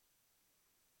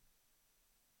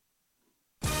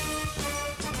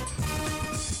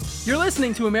You're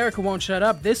listening to America Won't Shut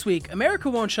Up. This week, America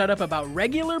won't shut up about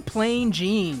regular plain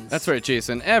jeans. That's right,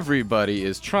 Jason. Everybody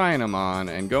is trying them on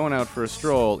and going out for a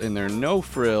stroll in their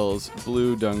no-frills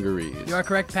blue dungarees. You are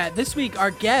correct, Pat. This week, our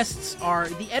guests are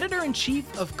the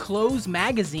editor-in-chief of Clothes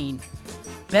Magazine,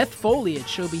 Beth Foliage.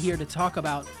 She'll be here to talk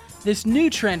about this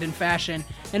new trend in fashion.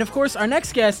 And, of course, our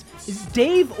next guest is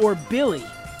Dave or Billy.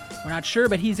 We're not sure,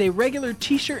 but he's a regular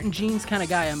t-shirt and jeans kind of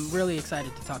guy. I'm really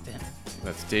excited to talk to him.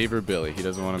 That's Dave or Billy. He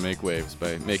doesn't want to make waves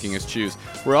by making us choose.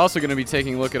 We're also going to be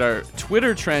taking a look at our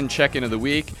Twitter trend check-in of the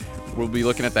week. We'll be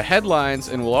looking at the headlines,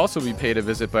 and we'll also be paid a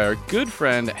visit by our good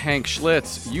friend Hank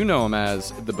Schlitz. You know him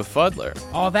as the Befuddler.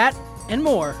 All that and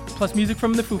more, plus music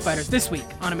from the Foo Fighters this week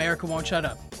on America Won't Shut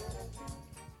Up.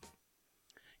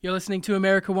 You're listening to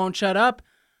America Won't Shut Up,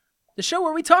 the show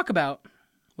where we talk about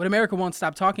what America won't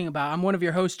stop talking about. I'm one of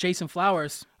your hosts, Jason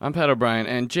Flowers. I'm Pat O'Brien,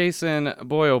 and Jason,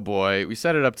 boy oh boy, we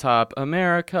said it up top,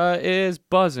 America is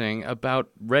buzzing about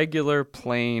regular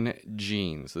plain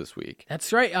jeans this week.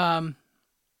 That's right.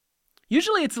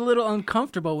 Usually it's a little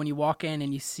uncomfortable when you walk in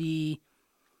and you see,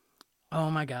 oh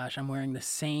my gosh, I'm wearing the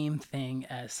same thing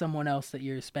as someone else that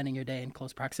you're spending your day in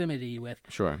close proximity with.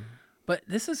 Sure. But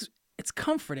it's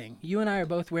comforting. You and I are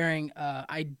both wearing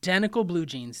identical blue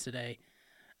jeans today.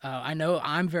 I know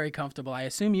I'm very comfortable. I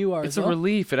assume you are as well. It's a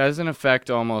relief. It has an effect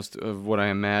almost of what I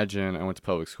imagine. I went to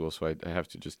public school, so I have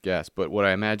to just guess. But what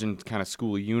I imagine kind of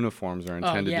school uniforms are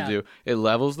intended to do. It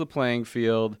levels the playing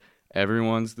field.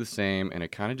 Everyone's the same, and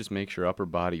it kind of just makes your upper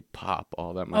body pop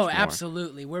all that much more. Oh,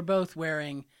 absolutely. We're both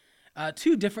wearing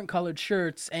two different colored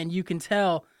shirts, and you can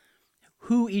tell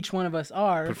who each one of us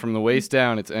are. But from the waist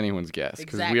down, it's anyone's guess.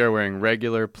 Because Exactly. we are wearing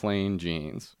regular plain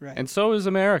jeans. Right. And so is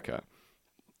America.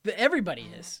 Everybody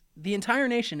is. The entire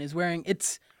nation is wearing.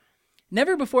 It's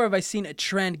never before have I seen a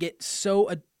trend get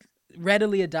so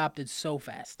readily adopted so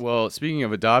fast. Well, speaking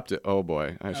of adopted, oh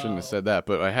boy, I shouldn't have said that,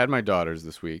 but I had my daughters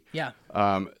this week. Yeah.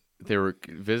 They were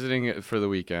visiting for the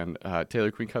weekend. Taylor,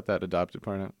 can we cut that adopted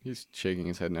part out? He's shaking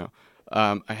his head no.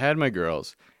 I had my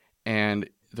girls, and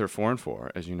they're 4 and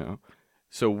 4, as you know.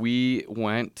 So we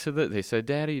went to they said,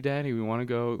 Daddy, we want to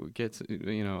go get,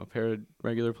 a pair of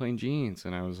regular plain jeans.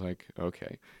 And I was like,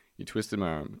 okay. You twisted my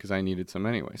arm because I needed some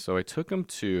anyway. So I took them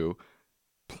to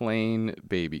plain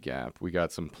Baby Gap. We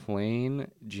got some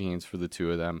plain jeans for the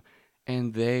two of them.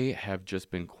 And they have just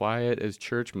been quiet as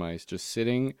church mice, just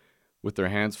sitting with their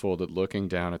hands folded, looking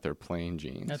down at their plain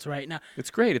jeans. That's right. Now,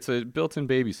 it's great. It's a built-in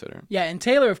babysitter. yeah, and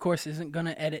Taylor, of course, isn't going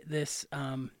to edit this.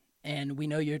 And we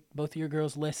know both of your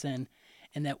girls listen,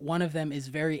 and that one of them is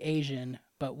very Asian,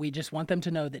 but we just want them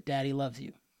to know that Daddy loves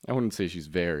you. I wouldn't say she's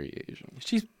very Asian.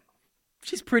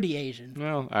 She's pretty Asian.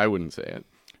 Well, I wouldn't say it.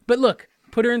 But look,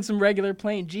 put her in some regular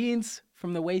plain jeans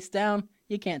from the waist down.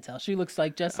 You can't tell. She looks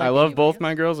like just like I love anybody both else.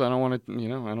 my girls. I don't want to, I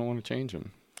don't want to change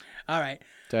them. All right.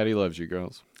 Daddy loves you,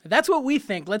 girls. That's what we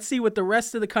think. Let's see what the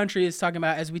rest of the country is talking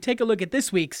about as we take a look at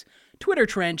this week's Twitter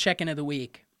trend check-in of the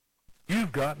week.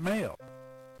 You've got mail.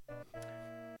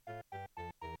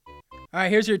 All right,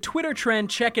 here's your Twitter trend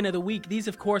check-in of the week. These,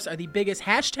 of course, are the biggest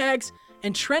hashtags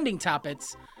and trending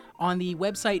topics on the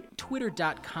website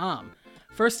twitter.com.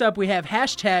 First up, we have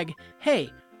hashtag,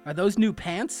 hey, are those new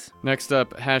pants? Next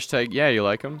up, hashtag, yeah, you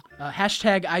like them?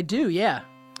 Hashtag, I do, yeah.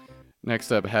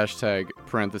 Next up, hashtag,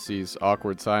 parentheses,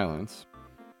 awkward silence.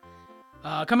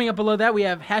 Coming up below that, we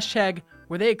have hashtag,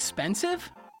 were they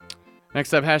expensive?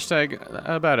 Next up, hashtag,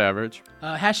 about average.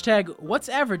 Hashtag, what's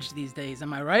average these days,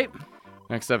 am I right?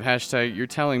 Next up, hashtag, you're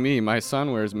telling me my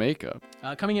son wears makeup.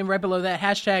 Coming in right below that,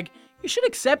 hashtag, you should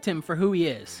accept him for who he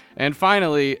is. And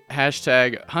finally,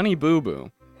 hashtag, honey boo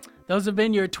boo. Those have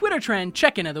been your Twitter trend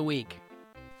check-in of the week.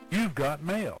 You've got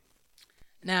mail.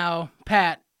 Now,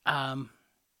 Pat,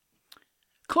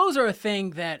 clothes are a thing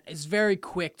that is very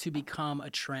quick to become a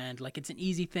trend. Like, it's an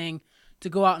easy thing to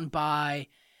go out and buy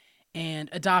and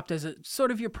adopt as a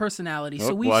sort of your personality.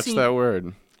 So we've watch seen that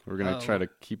word. We're going to try to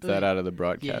keep that out of the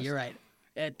broadcast. Yeah, you're right.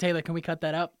 Taylor, can we cut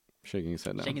that up? Shaking his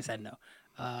head no. Shaking his head no.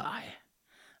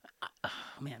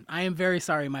 Man, I am very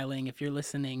sorry, Mylene, if you're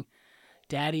listening.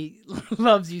 Daddy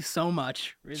loves you so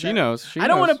much. She knows. I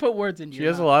don't want to put words in your She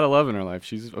has a lot of love in her life.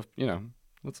 She's,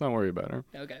 let's not worry about her.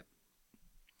 Okay.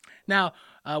 Now,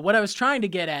 what I was trying to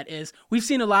get at is we've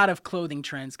seen a lot of clothing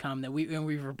trends come that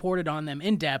we've reported on them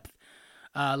in depth.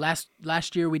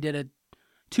 Last year we did a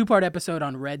 2-part episode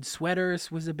on red sweaters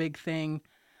was a big thing,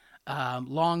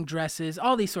 long dresses,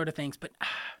 all these sort of things. But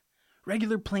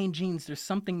regular plain jeans, there's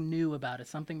something new about it,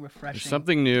 something refreshing. There's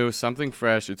something new, something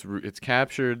fresh. It's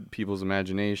captured people's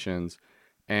imaginations.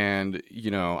 And,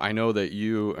 I know that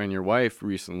you and your wife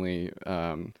recently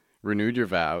renewed your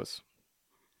vows,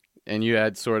 and you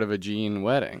had sort of a jean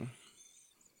wedding.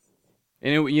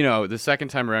 And the second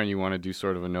time around, you want to do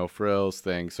sort of a no frills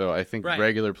thing. So I think Right.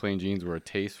 regular plain jeans were a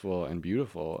tasteful and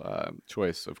beautiful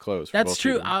choice of clothes. For That's both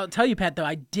true. people. I'll tell you, Pat, though,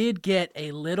 I did get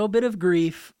a little bit of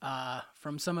grief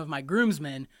from some of my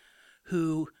groomsmen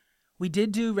who we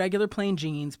did do regular plain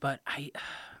jeans, but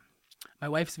my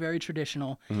wife's very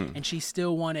traditional, and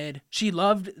she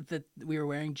loved that we were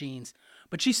wearing jeans,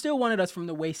 but she still wanted us from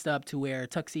the waist up to wear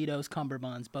tuxedos,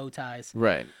 cummerbunds, bow ties.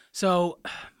 Right. So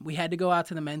we had to go out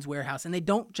to the Men's Warehouse, and they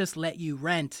don't just let you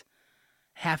rent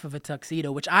half of a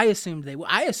tuxedo, which I assumed they would.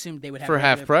 I assumed they would have For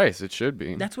half regular- price, it should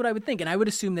be. That's what I would think, and I would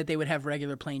assume that they would have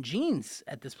regular plain jeans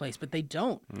at this place, but they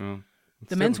don't. No,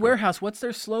 The Men's Warehouse, what's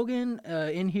their slogan?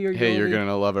 In here, Hey, you're be- going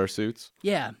to love our suits?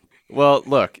 Yeah, Well,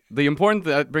 look,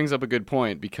 that brings up a good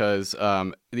point because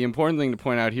the important thing to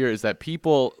point out here is that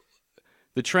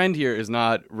the trend here is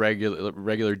not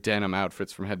regular denim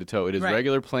outfits from head to toe. It is Right.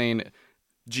 regular plain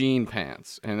jean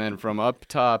pants, and then from up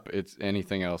top, it's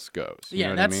anything else goes. You yeah,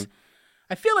 know what that's. I mean?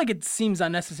 I feel like it seems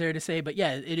unnecessary to say, but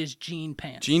yeah, it is jean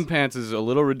pants. Jean pants is a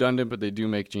little redundant, but they do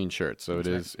make jean shirts, so it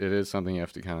is something you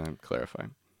have to kind of clarify.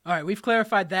 All right, we've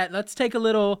clarified that. Let's take a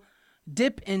little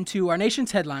dip into our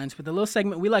nation's headlines with a little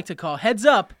segment we like to call Heads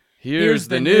Up. Here's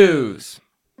the news.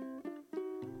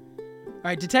 All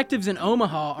right, detectives in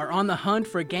Omaha are on the hunt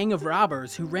for a gang of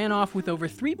robbers who ran off with over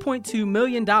 $3.2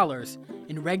 million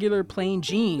in regular plain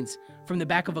jeans from the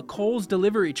back of a Kohl's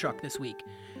delivery truck this week.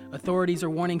 Authorities are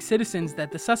warning citizens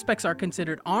that the suspects are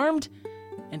considered armed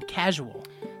and casual.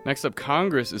 Next up,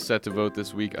 Congress is set to vote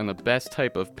this week on the best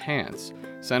type of pants.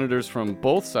 Senators from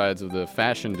both sides of the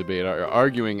fashion debate are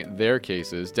arguing their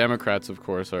cases. Democrats, of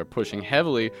course, are pushing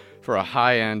heavily for a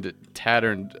high-end,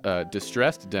 tattered,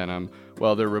 distressed denim,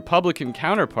 while their Republican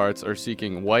counterparts are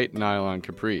seeking white nylon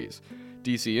capris.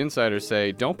 DC insiders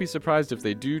say, don't be surprised if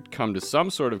they do come to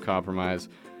some sort of compromise.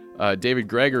 David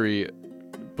Gregory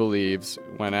believes,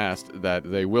 when asked, that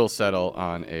they will settle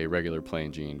on a regular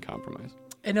plain jean compromise.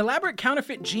 An elaborate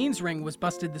counterfeit jeans ring was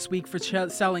busted this week for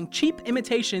selling cheap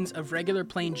imitations of regular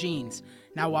plain jeans.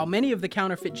 Now, while many of the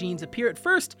counterfeit jeans appear at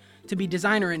first to be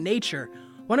designer in nature,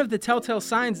 one of the telltale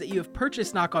signs that you have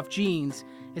purchased knockoff jeans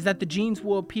is that the jeans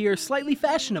will appear slightly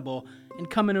fashionable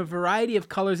and come in a variety of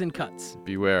colors and cuts.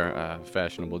 Beware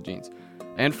fashionable jeans.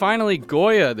 And finally,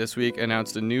 Goya this week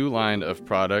announced a new line of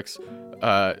products.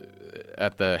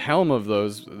 At the helm of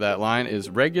that line is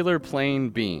regular plain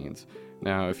beans.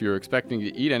 Now, if you're expecting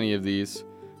to eat any of these,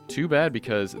 too bad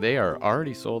because they are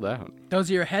already sold out.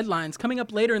 Those are your headlines. Coming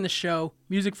up later in the show,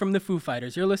 music from the Foo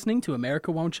Fighters. You're listening to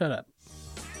America Won't Shut Up.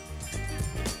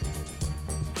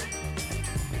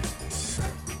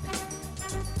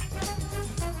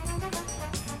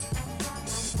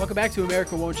 Welcome back to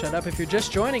America Won't Shut Up. If you're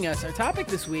just joining us, our topic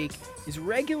this week is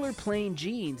regular plain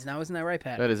jeans. Now, isn't that right,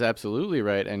 Pat? That is absolutely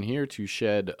right. And here to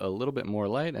shed a little bit more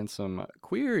light and some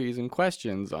queries and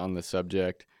questions on the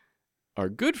subject, our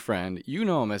good friend, you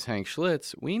know him as Hank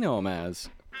Schlitz. We know him as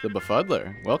the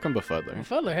Befuddler. Welcome, Befuddler.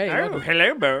 Fuddler, hey. Oh, welcome.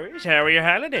 hello, boys. How are your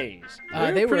holidays?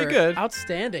 They pretty were good.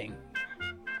 outstanding.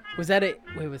 Was that it?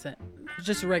 Wait, was that? It was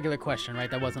just a regular question, right?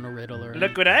 That wasn't a riddle or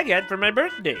Look what I got for my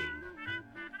birthday.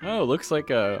 Oh, looks like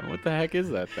what the heck is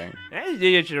that thing?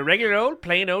 It's a regular old,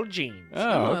 plain old jeans.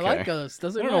 Oh, okay. I like those.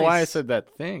 Those are I nice. don't know why I said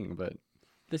that thing, but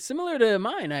They're similar to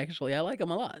mine, actually. I like them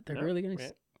a lot. They're Oh, really nice. yeah.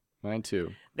 mine too.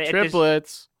 They-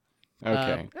 Triplets.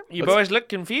 Okay. You Let's- boys look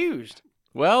confused.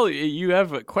 Well, you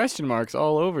have question marks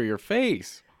all over your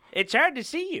face. It's hard to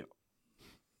see you.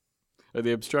 Are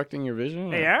they obstructing your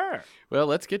vision? They or- are. Well,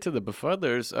 let's get to the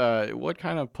befuddlers. What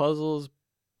kind of puzzles,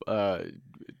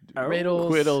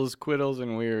 Riddles. quiddles,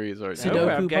 and wearies are Sudoku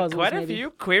I've got puzzles, quite a maybe? few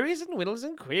queries and whittles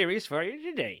and queries for you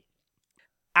today.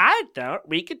 I thought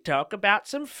we could talk about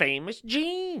some famous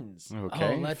jeans.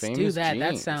 Okay. Oh, let's do famous that. That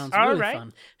jeans. sounds All really right.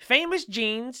 fun. Famous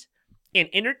jeans in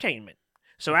entertainment.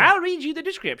 So I'll read you the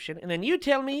description, and then you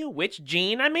tell me which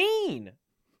jean I mean.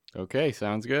 Okay,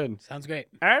 sounds good. Sounds great.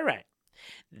 All right.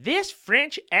 This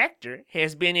French actor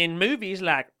has been in movies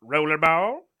like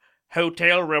Rollerball,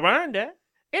 Hotel Rwanda,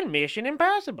 and Mission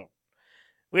Impossible.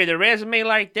 With a resume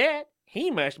like that, he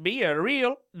must be a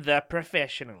real The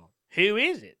Professional. Who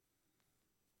is it?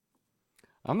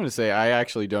 I'm going to say I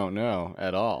actually don't know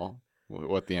at all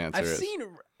what the answer I've is. seen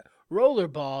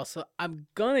Rollerball, so I'm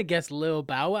going to guess Lil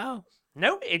Bow Wow.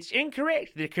 No, it's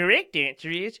incorrect. The correct answer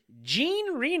is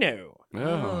Jean Reno.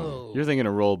 Oh. You're thinking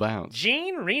of Roll Bounce.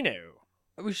 Jean Reno.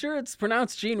 Are we sure it's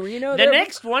pronounced Jean Reno? The there?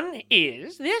 next one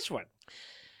is this one.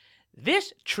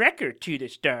 This trekker to the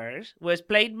stars was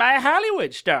played by a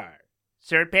Hollywood star,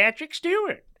 Sir Patrick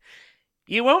Stewart.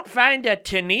 You won't find a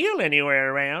Tennille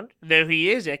anywhere around, though he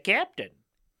is a captain.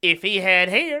 If he had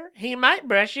hair, he might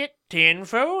brush it 10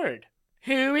 forward.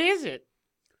 Who is it?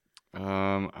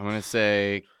 I'm gonna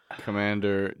say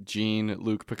Commander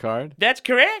Jean-Luc Picard. That's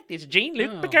correct. It's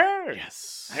Jean-Luc Oh, Picard.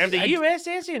 Yes. Of the I-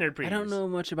 USS Enterprise. I don't know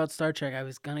much about Star Trek. I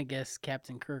was gonna guess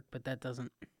Captain Kirk, but that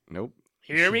doesn't. Nope.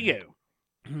 Here we go.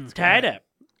 It's Tied up.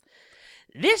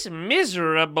 This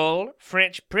miserable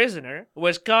French prisoner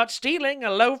was caught stealing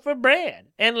a loaf of bread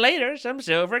and later some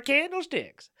silver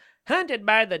candlesticks. Hunted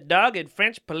by the dogged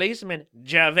French policeman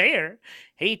Javert,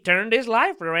 he turned his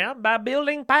life around by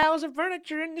building piles of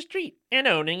furniture in the street and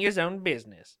owning his own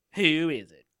business. Who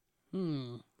is it?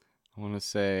 I want to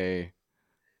say,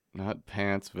 not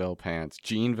Pants Pants.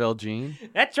 Jean Valjean.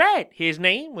 That's right. His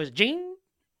name was Jean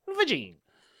Valjean.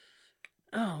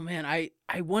 Oh man, I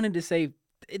wanted to say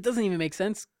it doesn't even make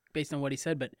sense based on what he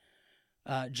said, but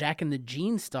Jack and the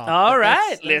Jeanstalk. All But right,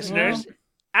 that's- listeners.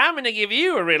 I'm going to give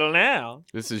you a riddle now.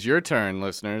 This is your turn,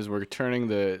 listeners. We're turning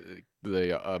the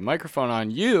microphone on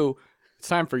you. It's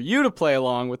time for you to play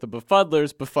along with the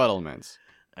Befuddler's befuddlements.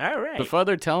 All right.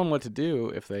 Befuddler, tell them what to do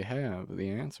if they have the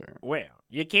answer. Well,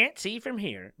 you can't see from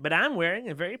here, but I'm wearing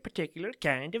a very particular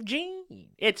kind of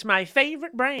jean. It's my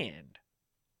favorite brand.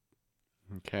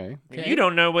 Okay. Okay. You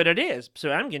don't know what it is,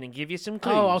 so I'm going to give you some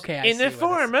clues. Oh, okay, I in see the what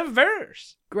form of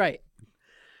verse. Great.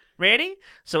 Ready?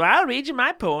 So I'll read you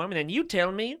my poem, and then you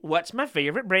tell me what's my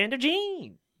favorite brand of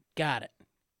jean. Got it.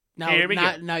 Now, Here we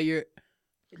go. now you're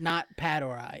not Pat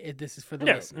or I. This is for the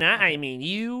No, listener. now I mean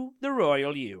you, the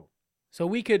royal you. So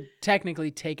we could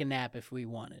technically take a nap if we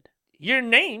wanted. Your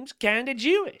name's kinda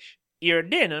Jewish. Your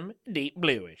denim deep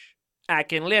bluish. I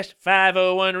can list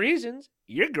 501 reasons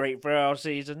you're great for all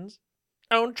seasons.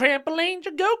 On trampolines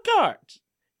or go-karts,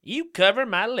 you cover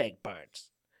my leg parts.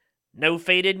 No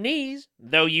faded knees,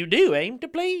 though you do aim to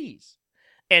please.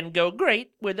 And go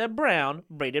great with a brown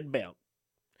braided belt.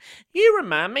 You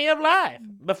remind me of life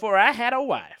before I had a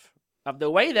wife, of the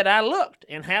way that I looked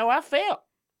and how I felt.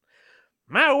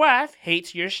 My wife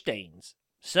hates your stains.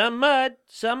 Some mud,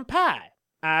 some pie.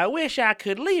 I wish I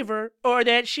could leave her, or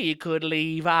that she could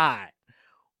leave I.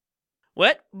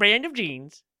 What brand of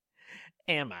jeans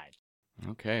am I?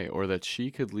 Okay. Or that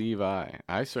she could leave I.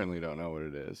 I certainly don't know what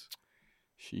it is.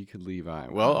 She could leave I.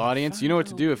 Well, audience, you know what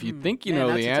to do. If you think you Man, know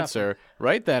that's the a tough answer,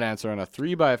 write that answer on a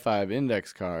 3x5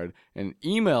 index card and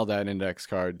email that index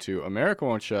card to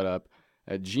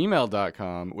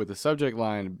americawon'tshutup@gmail.com with the subject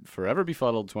line Forever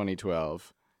Befuddled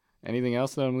 2012. Anything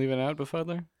else that I'm leaving out,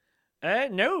 Befuddler?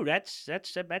 No, that's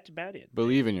about it.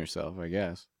 Believe in yourself, I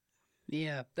guess.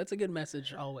 Yeah, that's a good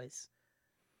message always.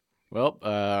 Well,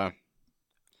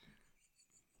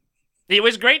 It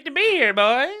was great to be here,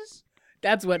 boys.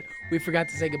 That's what we forgot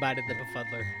to say goodbye to the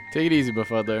Befuddler. take it easy,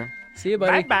 Befuddler. See you,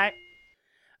 buddy. Bye-bye.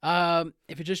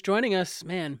 If you're just joining us,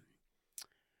 man,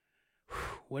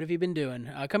 what have you been doing?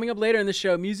 Coming up later in the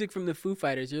show, music from the Foo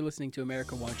Fighters. You're listening to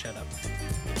America Won't Shut Up.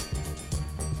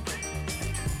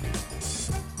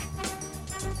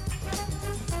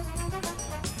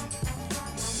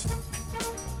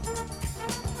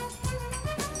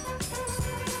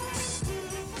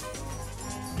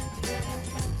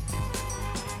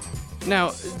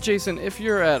 Now, Jason, if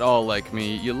you're at all like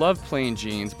me, you love plain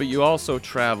jeans, but you also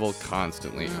travel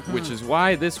constantly, which is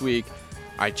why this week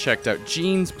I checked out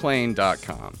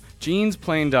jeansplane.com.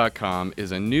 Jeansplane.com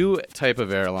is a new type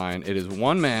of airline. It is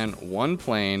one man, one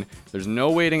plane. There's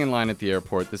no waiting in line at the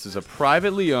airport. This is a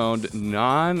privately owned,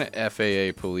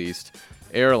 non-FAA policed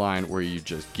airline where you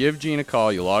just give Gene a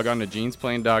call, you log on to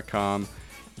jeansplane.com,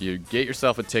 you get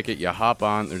yourself a ticket, you hop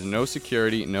on. There's no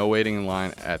security, no waiting in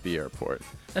line at the airport.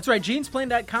 That's right.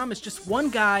 Jeansplane.com is just one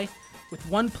guy with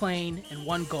one plane and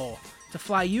one goal: to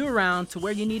fly you around to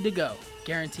where you need to go.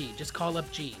 Guaranteed. Just call up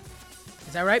Gene.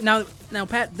 Is that right? Now,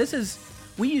 Pat,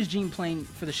 we use Gene Plane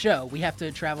for the show. We have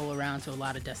to travel around to a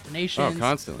lot of destinations. Oh,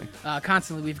 constantly.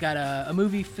 Constantly. We've got a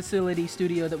movie facility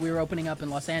studio that we were opening up in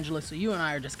Los Angeles, so you and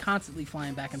I are just constantly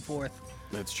flying back and forth.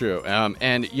 That's true.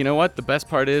 And you know what? The best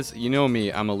part is, you know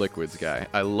me, I'm a liquids guy.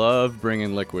 I love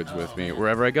bringing liquids with me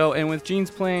wherever I go. And with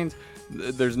Gene's Planes,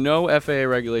 there's no FAA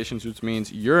regulations, which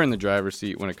means you're in the driver's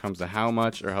seat when it comes to how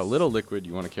much or how little liquid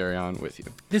you want to carry on with you.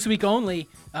 This week only,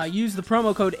 use the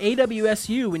promo code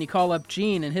AWSU when you call up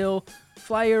Gene, and he'll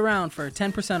fly you around for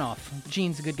 10% off.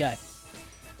 Gene's a good guy.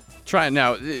 Try it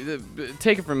now.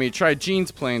 Take it from me. Try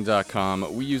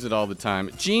jeansplane.com. We use it all the time.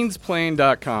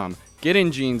 Jeansplane.com. Get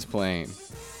in Gene's Plane.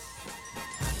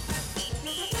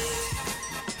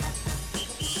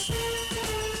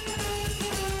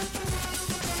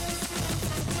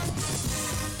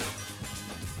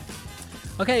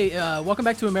 Okay, welcome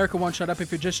back to America Won't Shut Up.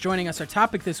 If you're just joining us, our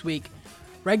topic this week,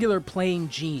 regular plain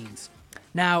jeans.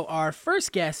 Now, our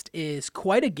first guest is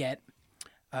quite a get.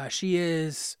 She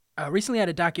is recently had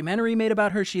a documentary made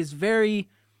about her. She is very.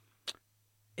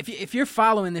 If you're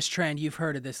following this trend, you've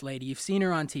heard of this lady. You've seen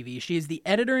her on TV. She is the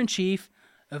editor-in-chief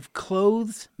of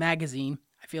Clothes magazine.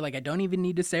 I feel like I don't even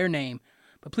need to say her name.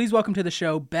 But please welcome to the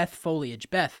show, Beth Foliage.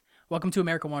 Beth, welcome to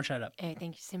America Won't Shut Up. Oh,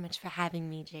 thank you so much for having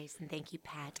me, Jason. Thank you,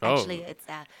 Pat. Oh. Actually, it's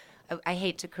I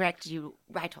hate to correct you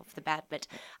right off the bat, but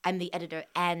I'm the editor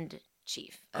and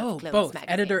chief of Clothes both magazine.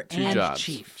 editor Two and jobs.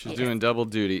 chief. She's Yes. doing double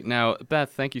duty. Now,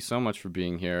 Beth, thank you so much for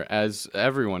being here. As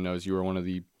everyone knows, you are one of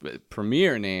the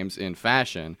premier names in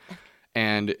fashion.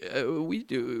 And we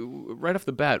do right off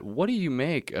the bat. What do you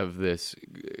make of this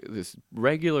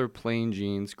regular plain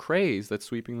jeans craze that's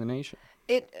sweeping the nation?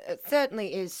 It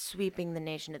certainly is sweeping the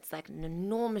nation. It's like an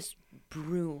enormous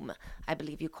broom, I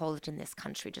believe you call it in this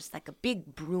country, just like a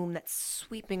big broom that's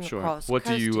sweeping Sure. across What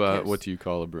coast do you to coast. what do you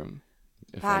call a broom?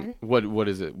 Pardon? What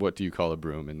is it? What do you call a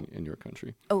broom in your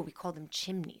country? Oh, we call them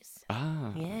chimneys.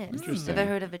 Ah, Yes. interesting. Ever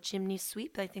heard of a chimney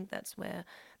sweep? I think that's where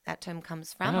that term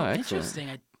comes from. Ah, excellent.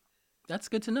 Interesting. That's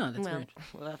good to know. That's well, very.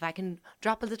 well, if I can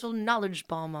drop a little knowledge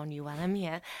bomb on you while I'm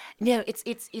here. No,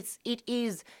 it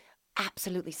is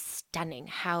absolutely stunning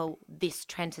how this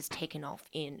trend has taken off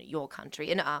in your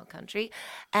country, in our country.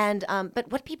 And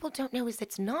but what people don't know is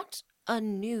it's not a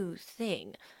new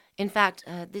thing. In fact,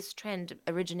 this trend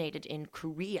originated in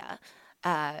Korea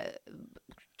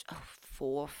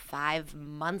 4 or 5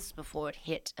 months before it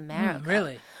hit America.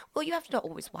 Really? Well, you have to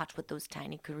always watch what those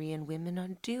tiny Korean women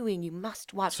are doing. You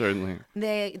must watch. Certainly.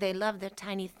 They love their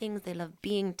tiny things. They love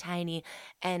being tiny.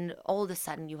 And all of a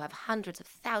sudden, you have hundreds of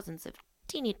thousands of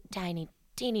teeny tiny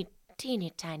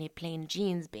plain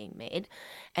jeans being made.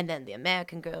 And then the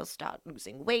American girls start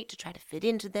losing weight to try to fit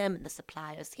into them. And the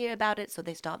suppliers hear about it, so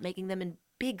they start making them in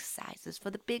big sizes for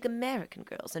the big American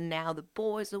girls. And now the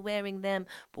boys are wearing them.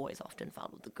 Boys often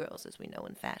follow the girls, as we know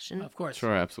in fashion. Of course.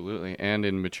 Sure, absolutely, and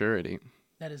in maturity.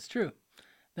 That is true.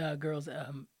 The girls,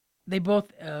 they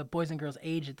both, boys and girls,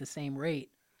 age at the same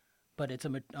rate, but it's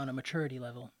on a maturity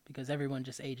level because everyone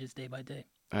just ages day by day.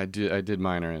 I did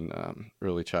minor in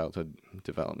early childhood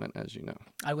development, as you know.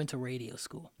 I went to radio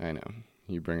school. I know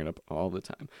you bring it up all the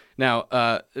time. Now,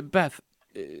 Beth,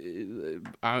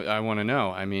 I want to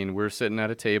know. I mean, we're sitting at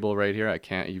a table right here.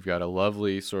 You've got a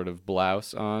lovely sort of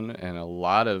blouse on and a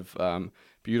lot of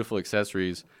beautiful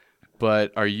accessories.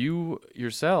 But are you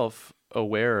yourself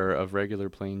aware of regular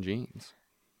plain jeans?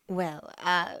 Well,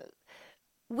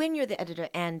 when you're the editor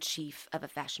and chief of a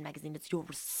fashion magazine, it's your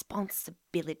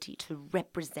responsibility to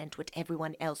represent what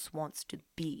everyone else wants to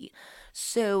be.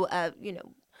 So,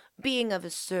 being of a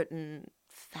certain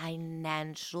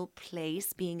financial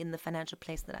place, being in the financial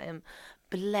place that I am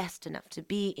blessed enough to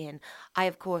be in, I,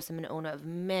 of course, am an owner of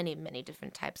many, many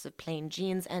different types of plain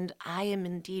jeans, and I am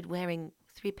indeed wearing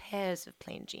 3 pairs of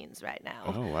plain jeans right now.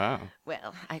 Oh, wow.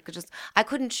 Well, I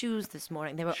couldn't choose this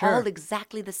morning. They were Sure. all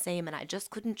exactly the same, and I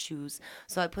just couldn't choose.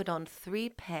 So I put on 3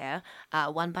 pair,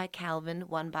 one by Calvin,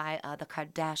 one by the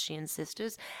Kardashian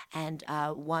sisters, and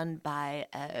one by,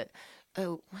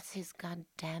 what's his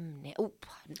goddamn name? Oh,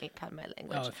 pardon my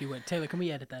language. Oh, if you would. Taylor, can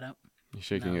we edit that out? You're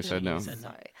shaking No, his head no. he said no.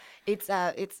 Sorry.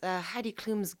 It's Heidi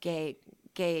Klum's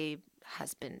gay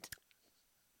husband.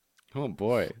 Oh,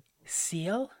 boy.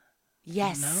 Seal?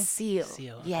 Yes, No? Seal.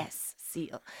 Seal, okay. Yes,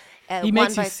 Seal. He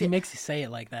makes you Seal. say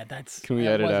it like that. That's Can we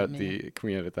that edit wasn't out me. Can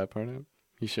we edit that part out?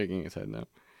 He's shaking his head no.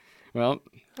 Well,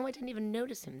 Oh, I didn't even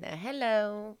notice him there.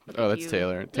 Hello. Look oh, at that's you.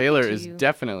 Taylor. Look Taylor at is you.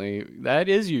 definitely that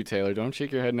is you, Taylor. Don't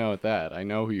shake your head no at that. I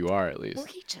know who you are at least. Well,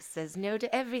 he just says no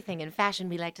to everything. In fashion,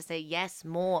 we like to say yes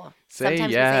more. Say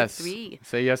Sometimes yes. we say 3.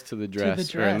 Say yes to the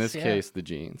dress, or in dress, this yeah. case, the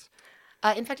jeans.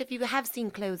 In fact, if you have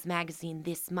seen Clothes magazine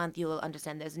this month, you'll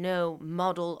understand there's no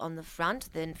model on the front.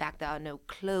 In fact, there are no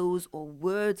clothes or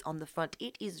words on the front.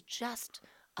 It is just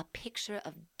a picture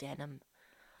of denim.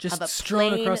 Just of a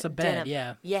strewn plain across a bed, denim.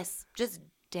 yeah. Yes, just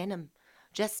denim.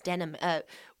 Just denim.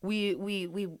 We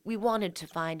wanted to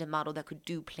find a model that could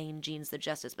do plain jeans the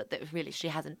justice, but really she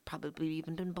hasn't probably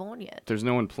even been born yet. There's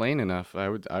no one plain enough, I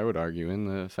would argue, in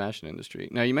the fashion industry.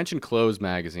 Now, you mentioned Clothes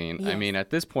magazine. I Yes. mean,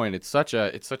 at this point, it's such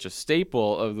a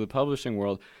staple of the publishing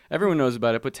world. Everyone knows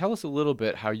about it. But tell us a little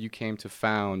bit how you came to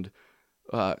found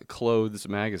Clothes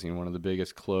magazine, one of the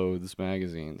biggest clothes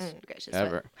magazines Gracious,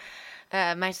 ever.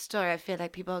 my story, I feel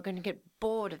like people are going to get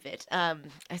bored of it.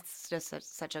 It's just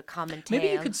such a common tale.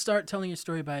 Maybe you could start telling your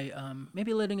story by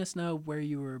maybe letting us know where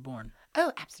you were born.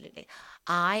 Oh, absolutely.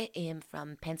 I am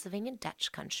from Pennsylvania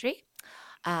Dutch country.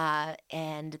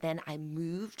 And then I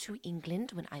moved to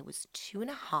England when I was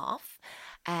 2.5.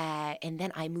 And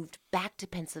then I moved back to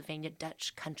Pennsylvania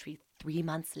Dutch country 3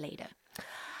 months later.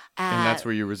 And that's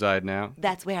where you reside now?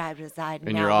 That's where I reside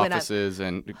And now. your when I'm- offices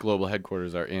and global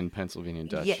headquarters are in Pennsylvania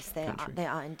Dutch Yes, they country. are. They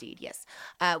are indeed. Yes,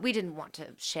 we didn't want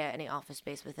to share any office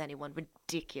space with anyone.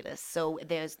 Ridiculous. So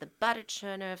there's the butter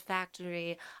churner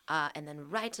factory, and then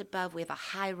right above we have a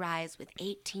high rise with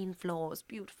 18 floors,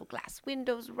 beautiful glass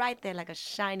windows right there, like a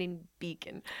shining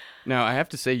beacon. Now, I have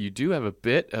to say, you do have a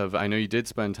bit of. I know you did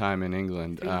spend time in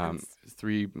England. 3 months.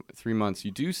 Three months.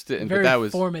 You do still, Very but that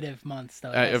was formative months, though.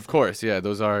 I guess. of course, yeah.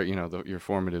 Those are your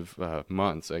formative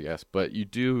months, I guess. But you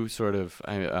do sort of.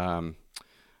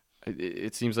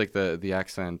 It seems like the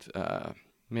accent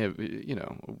may have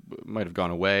might have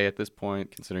gone away at this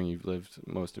point, considering you've lived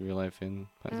most of your life in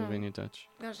Pennsylvania Dutch.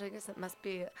 Gosh, I guess it must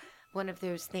be one of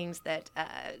those things that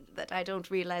that I don't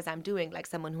realize I'm doing, like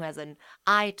someone who has an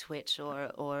eye twitch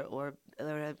or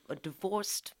a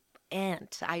divorced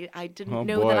aunt. I didn't Oh,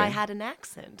 know that I boy. had an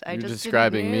accent. I You're just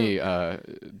describing didn't me know.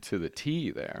 to the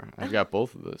T there. I've got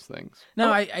both of those things.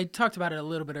 No, I talked about it a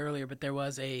little bit earlier, but there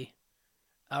was a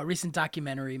recent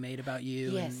documentary made about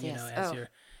you, Yes, and yes. as Oh. your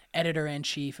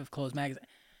editor-in-chief of Clothes Magazine.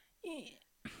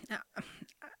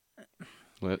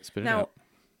 Let's spit it Now, out.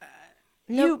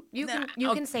 No, you- you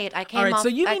nah, can say it. I came all right, off. so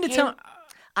you I mean to came- tell?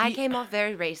 I came off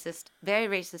very racist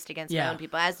against my Yeah. own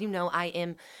people. As you know, I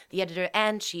am the editor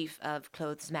and chief of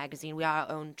Clothes Magazine. We are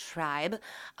our own tribe.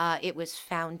 It was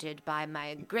founded by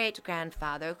my great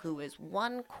grandfather, who is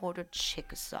 1/4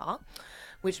 Chickasaw,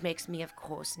 which makes me, of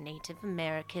course, Native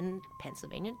American,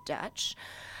 Pennsylvania Dutch.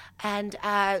 And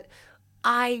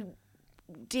I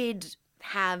did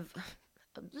have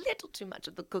a little too much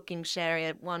of the cooking sherry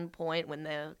at one point when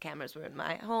the cameras were in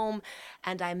my home,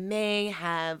 and I may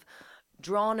have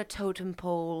drawn a totem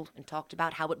pole and talked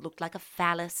about how it looked like a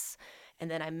phallus, and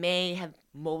then I may have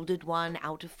molded one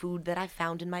out of food that I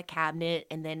found in my cabinet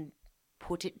and then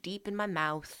put it deep in my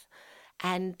mouth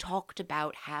and talked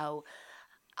about how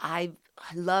I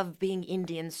love being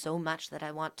Indian so much that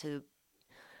I want to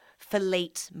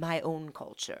fellate my own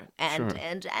culture, and Sure.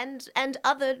 and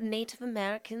other Native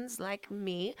Americans like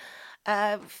me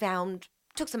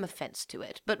took some offense to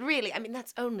it. But really, I mean,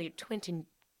 that's only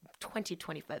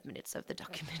 25 minutes of the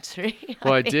documentary.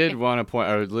 Well, I did want to point.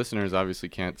 Our listeners obviously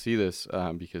can't see this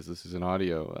because this is an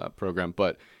audio program,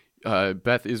 but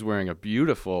Beth is wearing a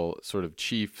beautiful sort of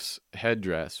chief's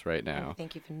headdress right now.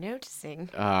 Thank you for noticing.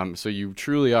 So you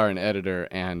truly are an editor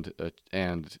and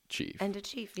chief. And a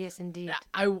chief, yes, indeed.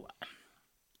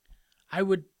 I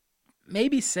would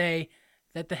maybe say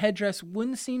that the headdress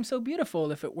wouldn't seem so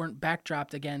beautiful if it weren't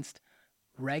backdropped against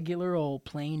regular old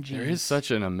plain jeans. There is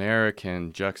such an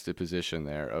American juxtaposition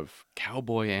there of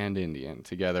cowboy and Indian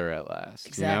together at last.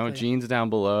 Exactly. Jeans down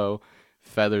below,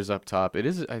 feathers up top. It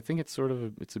is. I think it's sort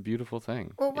of it's a beautiful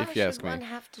thing. Well, why if you ask should me. one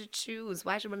have to choose?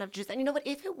 Why should one have to choose? And you know what?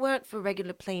 If it weren't for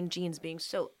regular plain jeans being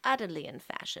so utterly in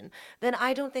fashion, then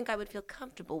I don't think I would feel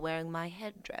comfortable wearing my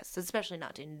headdress, especially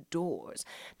not indoors.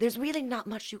 There's really not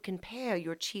much you can pair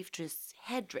your chiefess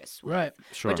headdress with. Right.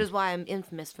 Sure. Which is why I'm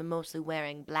infamous for mostly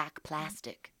wearing black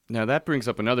plastic. Now that brings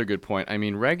up another good point. I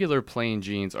mean, regular plain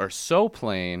jeans are so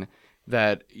plain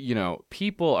that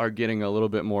people are getting a little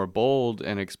bit more bold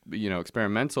and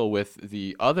experimental with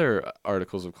the other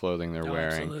articles of clothing they're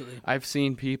wearing. Absolutely. I've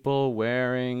seen people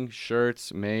wearing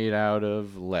shirts made out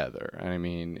of leather. I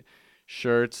mean,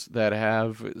 shirts that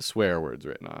have swear words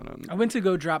written on them. I went to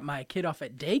go drop my kid off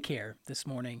at daycare this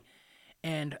morning,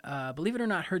 and believe it or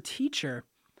not, her teacher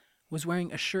was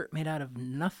wearing a shirt made out of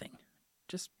nothing.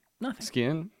 Just nothing.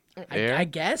 Skin, air. I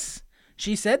guess.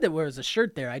 She said there was a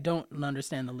shirt there. I don't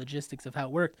understand the logistics of how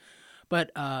it worked. But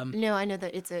No, I know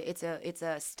that it's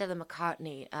a Stella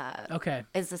McCartney. okay.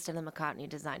 It's a Stella McCartney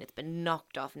design. It's been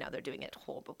knocked off. Now they're doing it at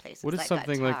horrible places. What does like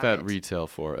something like that Target. retail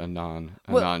for? A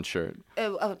Well, non-shirt.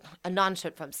 A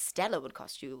non-shirt from Stella would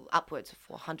cost you upwards of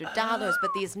 $400,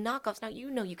 but these knockoffs, now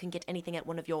you can get anything at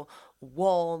one of your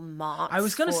Walmarts. I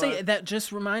was gonna say for- that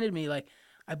just reminded me. Like,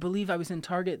 I believe I was in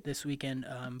Target this weekend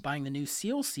buying the new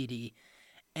Seal CD,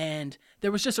 and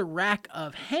there was just a rack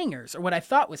of hangers, or what I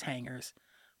thought was hangers,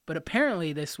 but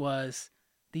apparently this was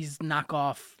these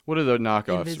knockoff. What are the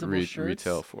knockoffs Invisible shirts?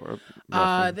 retail for?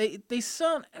 roughly? They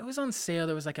saw it was on sale.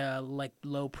 There was like a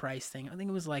low price thing. I think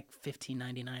it was like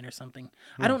 $15.99 or something.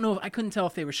 I don't know. I couldn't tell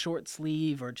if they were short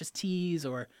sleeve or just tees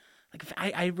or like.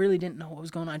 I really didn't know what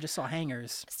was going on. I just saw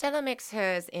hangers. Stella makes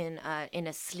hers in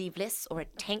a sleeveless or a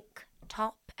tank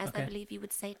top, as I Okay. believe you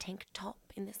would say, tank top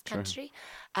in this Sure. country.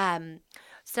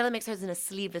 Stella makes hers in a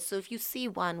sleeveless, so if you see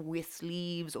one with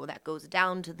sleeves or that goes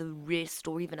down to the wrist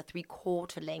or even a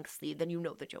 3/4 length sleeve, then you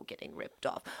know that you're getting ripped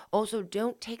off. Also,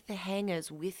 don't take the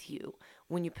hangers with you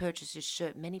when you purchase your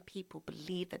shirt. Many people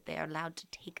believe that they are allowed to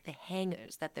take the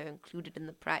hangers, that they're included in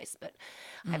the price, but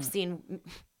I've seen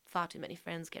far too many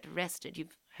friends get arrested.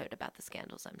 You've heard about the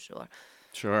scandals, I'm sure.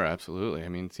 Sure, absolutely. I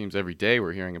mean, it seems every day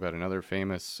we're hearing about another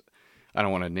famous. I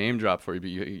don't want to name drop for you, but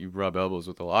you rub elbows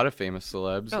with a lot of famous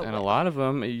celebs, and a lot of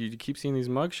them, you keep seeing these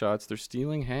mugshots. They're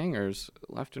stealing hangers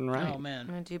left and right. Oh man.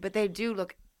 I do, but they do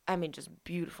look, I mean, just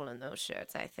beautiful in those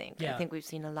shirts, I think. Yeah. I think we've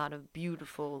seen a lot of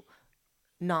beautiful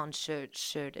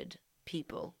non-shirted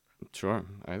people. Sure,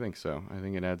 I think so. I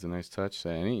think it adds a nice touch to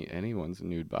anyone's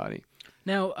nude body.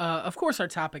 Now, of course, our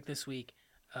topic this week,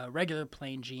 regular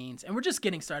plain jeans, and we're just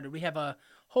getting started. We have a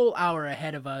whole hour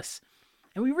ahead of us,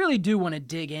 and we really do want to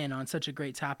dig in on such a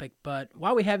great topic. But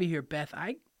while we have you here, Beth,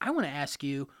 I want to ask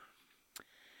you,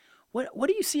 what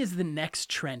do you see as the next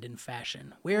trend in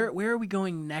fashion? Where are we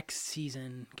going next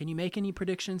season? Can you make any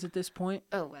predictions at this point?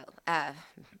 Oh well,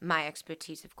 my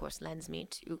expertise, of course, lends me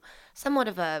to somewhat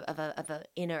of a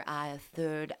inner eye, a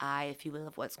third eye, if you will,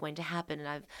 of what's going to happen.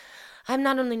 And I'm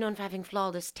not only known for having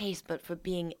flawless taste, but for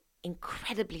being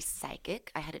incredibly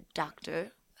psychic. I had a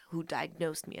doctor who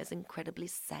diagnosed me as incredibly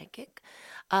psychic.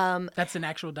 That's an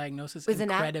actual diagnosis.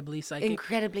 Incredibly psychic.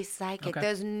 Incredibly psychic. Okay.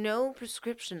 There's no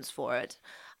prescriptions for it.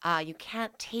 You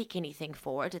can't take anything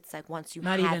for it. It's like once you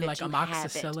Not have even it, like you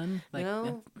amoxicillin? have it. Like,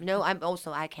 No.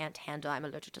 I can't handle. I'm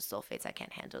allergic to sulfates. I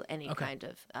can't handle any kind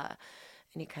of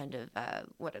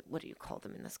what do you call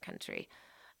them in this country?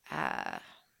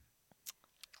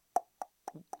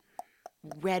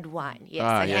 Red wine. Yes,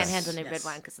 I yes. can't handle any red Yes.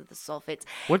 wine because of the sulfates.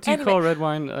 What do you Anyway, call red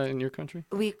wine in your country?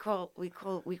 We call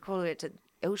it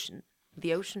ocean.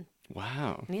 The ocean.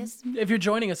 Wow. Yes. If you're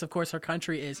joining us, of course, our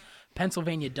country is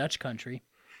Pennsylvania Dutch country.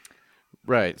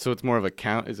 Right. So it's more of a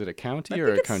count. Is it a county or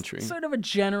think a it's country? Sort of a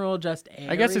general just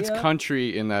area. I guess it's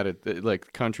country in that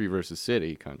like country versus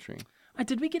city country.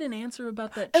 Did we get an answer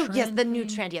about that Oh, trend yes, the new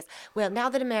thing? trend, yes. Well, now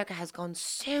that America has gone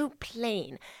so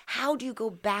plain, how do you go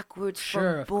backwards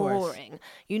Sure, from of course. boring?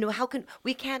 You know,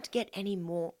 we can't get any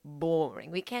more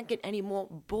boring. We can't get any more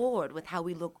bored with how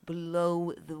we look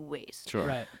below the waist. Sure.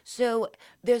 Right. So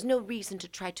there's no reason to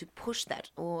try to push that,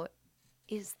 or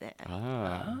is there?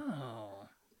 Ah. Oh.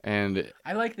 And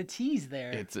I like the tease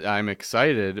there. I'm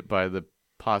excited by the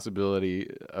possibility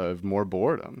of more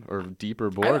boredom or deeper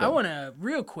boredom. I want to,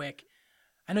 real quick,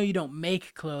 I know you don't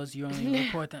make clothes, you only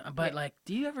report them, but like,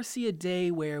 do you ever see a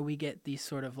day where we get these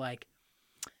sort of like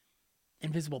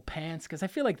invisible pants? Because I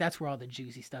feel like that's where all the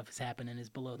juicy stuff is happening, is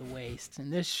below the waist.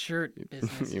 And this shirt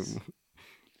business is...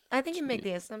 I think you make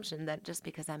the assumption that just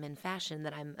because I'm in fashion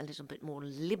that I'm a little bit more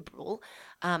liberal.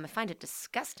 I find it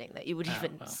disgusting that you would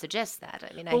even suggest that.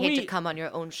 I mean, I Well, hate to we- come on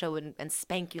your own show and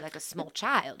spank you like a small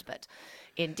child, but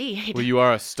indeed. Well, you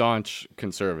are a staunch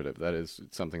conservative. That is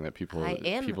something that people I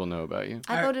am. people know about you.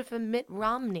 I voted for Mitt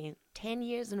Romney 10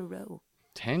 years in a row.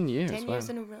 10 years. 10 wow. years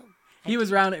in a row. He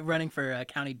was running for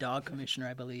county dog commissioner,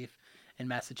 I believe, in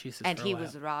Massachusetts And for a he while.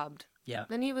 was robbed. Yeah.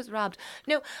 Then he was robbed.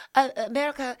 No,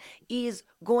 America is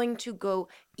going to go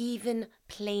even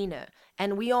plainer.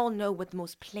 And we all know what the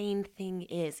most plain thing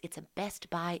is. It's a Best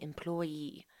Buy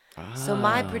employee. So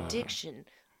my prediction,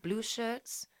 blue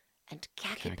shirts and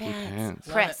khaki pants. pants.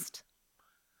 Pressed.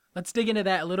 Let's dig into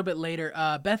that a little bit later.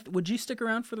 Beth, would you stick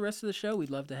around for the rest of the show?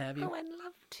 We'd love to have you. Oh, I'd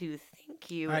love to.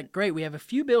 Thank you. All right, great. We have a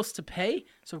few bills to pay,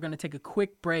 so we're going to take a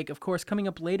quick break. Of course, coming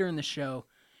up later in the show,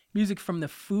 music from the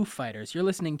Foo Fighters. You're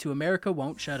listening to America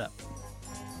Won't Shut Up.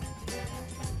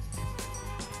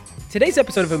 Today's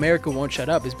episode of America Won't Shut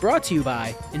Up is brought to you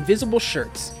by Invisible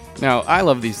Shirts. Now, I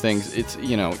love these things. It's,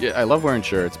 I love wearing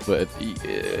shirts, but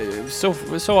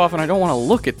so often I don't want to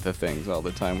look at the things all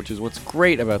the time, which is what's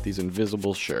great about these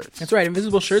invisible shirts. That's right.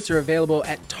 Invisible Shirts are available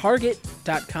at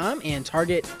Target.com and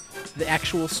Target, the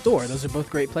actual store. Those are both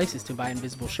great places to buy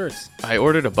invisible shirts. I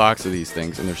ordered a box of these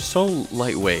things, and they're so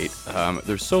lightweight,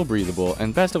 they're so breathable,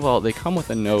 and best of all, they come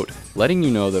with a note letting you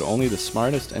know that only the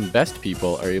smartest and best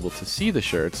people are able to see the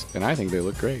shirts, and I think they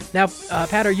look great. Now,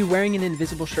 Pat, are you wearing an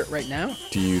invisible shirt right now?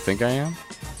 Do you think I am?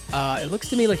 It looks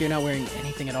to me like you're not wearing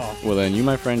anything at all. Well, then you,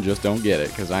 my friend, just don't get it,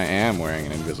 because I am wearing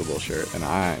an invisible shirt, and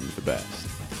I'm the best.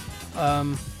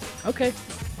 Okay.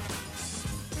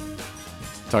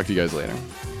 Talk to you guys later.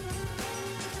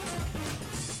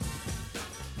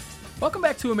 Welcome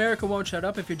back to America Won't Shut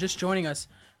Up. If you're just joining us,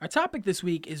 our topic this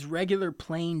week is regular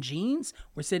plain jeans.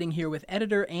 We're sitting here with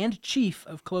editor and chief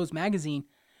of Clothes Magazine,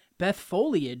 Beth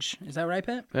Foliage. Is that right,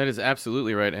 Pat? That is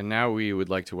absolutely right, and now we would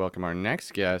like to welcome our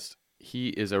next guest. He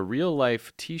is a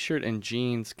real-life t-shirt and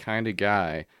jeans kind of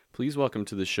guy. Please welcome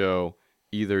to the show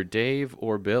either Dave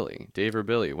or Billy. Dave or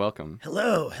Billy, welcome.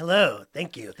 Hello.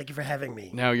 Thank you for having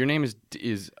me. Now, your name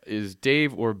is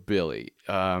Dave or Billy.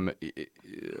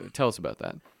 Tell us about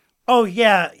that. Oh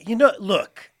yeah,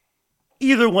 look,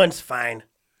 either one's fine.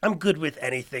 I'm good with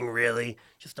anything really.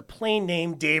 Just a plain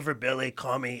name, Dave or Billy.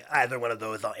 Call me either one of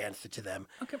those. I'll answer to them.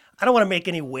 Okay. I don't want to make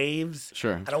any waves.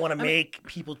 Sure. I don't want to make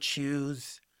people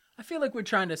choose. I feel like we're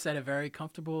trying to set a very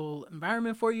comfortable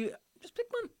environment for you. Just pick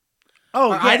one.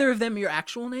 Oh, Are yeah. either of them your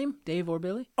actual name, Dave or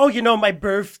Billy? Oh, my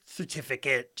birth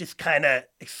certificate just kind of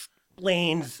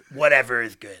explains whatever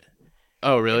is good.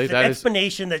 Oh, really? It's an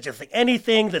explanation that's just like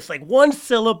anything that's like one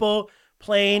syllable,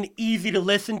 plain, easy to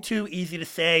listen to, easy to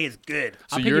say is good.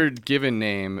 So your given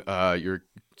name, your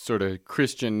sort of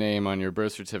Christian name on your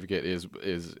birth certificate is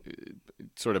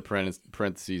sort of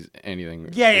parentheses anything.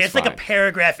 Yeah, is it's like a fine.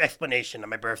 paragraph explanation on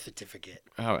my birth certificate.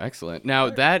 Oh, excellent. Now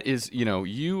that is,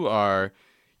 you've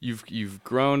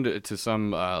grown to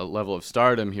some level of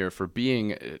stardom here for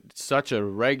being such a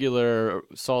regular,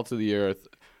 salt of the earth,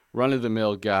 run of the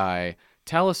mill guy.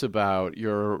 Tell us about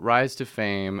your rise to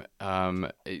fame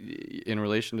in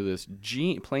relation to this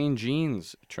plain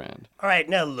jeans trend. All right,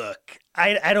 now look,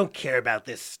 I don't care about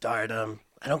this stardom.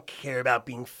 I don't care about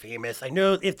being famous. I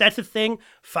know if that's a thing,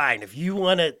 fine. If you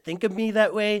want to think of me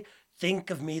that way, think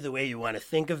of me the way you want to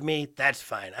think of me. That's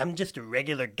fine. I'm just a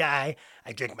regular guy.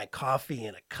 I drink my coffee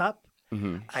in a cup.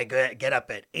 Mm-hmm. I get up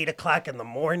at 8 o'clock in the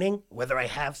morning, whether I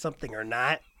have something or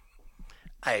not.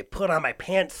 I put on my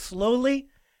pants slowly.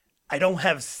 I don't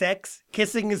have sex.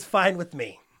 Kissing is fine with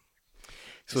me.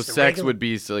 So Just a sex regular- would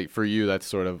be like for you. That's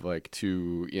sort of like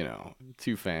too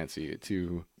fancy,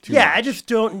 too. Yeah, much. I just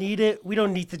don't need it. We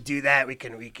don't need to do that. We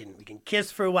can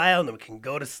kiss for a while and then we can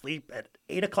go to sleep at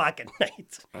 8 o'clock at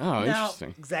night. Oh,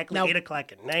 interesting. Exactly Now- 8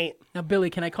 o'clock at night. Now, Billy,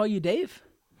 can I call you Dave?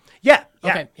 Yeah.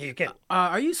 Okay. Yeah, you can.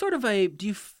 Are you sort of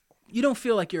you don't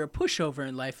feel like you're a pushover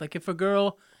in life? Like if a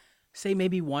girl, say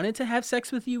maybe wanted to have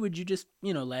sex with you, would you just,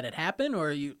 let it happen? Or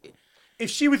are you... If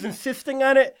she was insisting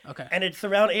on it, Okay. and it's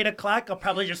around 8 o'clock, I'll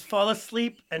probably just fall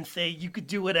asleep and say, you could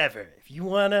do whatever. If you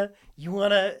wanna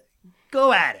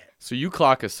go at it. So you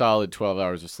clock a solid 12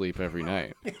 hours of sleep every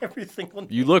night. Every single night.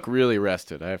 You look really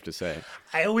rested, I have to say.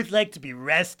 I always like to be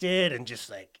rested and just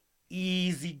like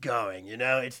easy going,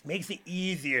 It makes it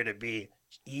easier to be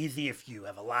easy if you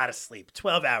have a lot of sleep.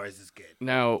 12 hours is good.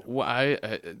 Now, now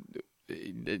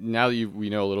that we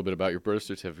know a little bit about your birth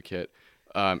certificate,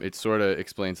 it sort of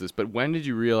explains this. But when did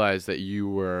you realize that you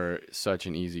were such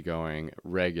an easygoing,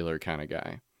 regular kind of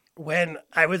guy? When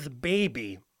I was a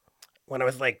baby, when I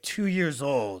was like 2 years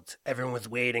old, everyone was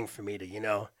waiting for me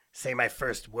to, say my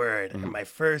first word. And my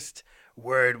first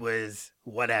word was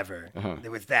whatever. Uh-huh. It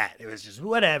was that. It was just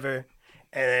whatever.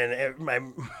 And then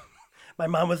my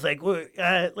mom was like, well,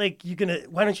 why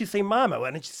don't you say mama?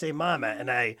 Why don't you say mama? And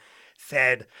I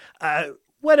said,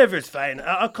 whatever's fine.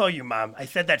 I'll call you mom. I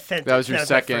said that sentence. That was your my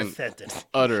second first sentence.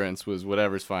 utterance was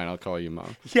whatever's fine, I'll call you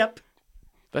mom. Yep.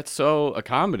 That's so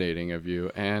accommodating of you.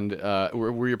 And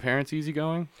were your parents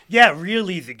easygoing? Yeah,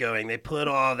 real easygoing. They put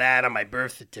all that on my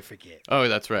birth certificate. Oh,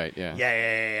 that's right, yeah.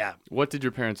 Yeah. What did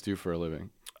your parents do for a living?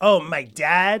 Oh, my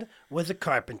dad was a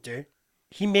carpenter.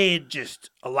 He made just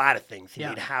a lot of things. He Yeah.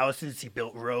 made houses. He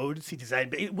built roads. He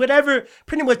designed whatever,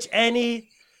 pretty much anything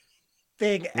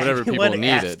Whatever people anyone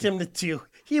asked needed. him to do,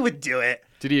 he would do it.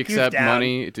 Did he was accept down.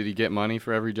 money? Did he get money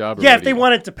for every job? Or Yeah, would if they he-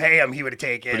 wanted to pay him, he would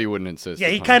take it. But he wouldn't insist. Yeah,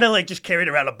 he upon kind it. of like just carried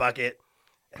around a bucket.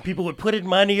 And people would put in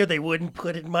money or they wouldn't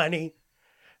put in money.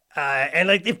 And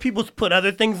like if people put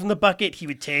other things in the bucket, he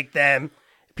would take them.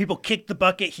 If people kicked the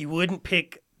bucket, he wouldn't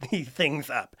pick the things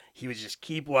up. He would just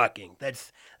keep walking.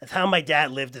 That's how my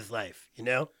dad lived his life,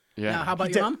 Yeah. Now, how about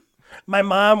He your did- mom? My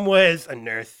mom was a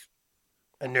nurse.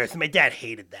 And my dad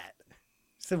hated that.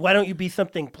 So why don't you be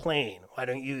something plain? Why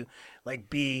don't you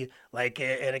be like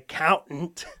an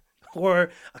accountant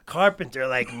or a carpenter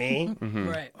like me?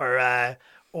 Right. or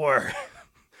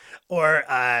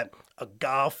a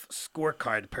golf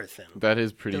scorecard person. That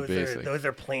is pretty basic. Those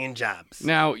are plain jobs.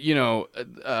 Now, Dave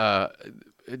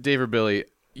or Billy,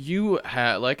 you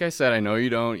like I said, I know you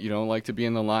don't like to be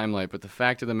in the limelight, but the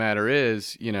fact of the matter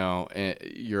is,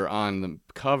 you're on the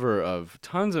cover of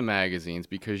tons of magazines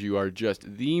because you are just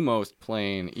the most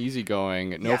plain,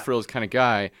 easygoing, no frills kind of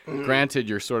guy. Granted,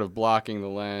 you're sort of blocking the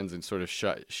lens and sort of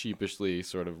sheepishly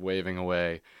sort of waving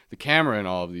away the camera in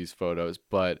all of these photos,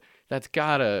 but that's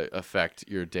gotta affect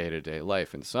your day-to-day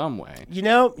life in some way.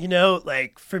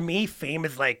 Like for me, fame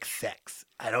is like sex.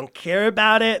 I don't care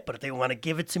about it, but if they want to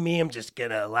give it to me, I'm just going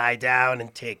to lie down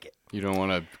and take it. You don't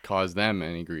want to cause them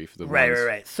any grief.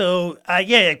 Right. So,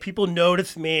 like, people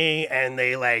notice me and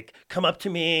they like come up to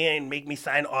me and make me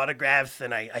sign autographs,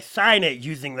 and I sign it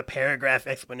using the paragraph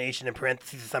explanation in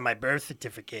parentheses on my birth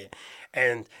certificate.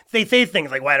 And they say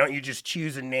things like, "Why don't you just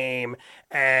choose a name?"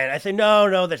 And I say,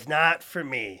 "No, that's not for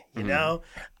me. You know,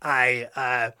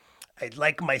 I'd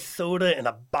like my soda in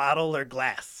a bottle or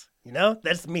glass. You know,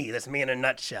 that's me. That's me in a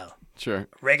nutshell. Sure.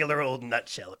 Regular old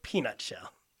nutshell, a peanut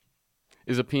shell.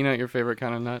 Is a peanut your favorite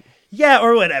kind of nut? Yeah,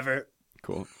 or whatever.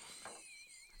 Cool.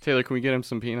 Taylor, can we get him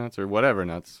some peanuts or whatever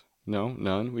nuts? No,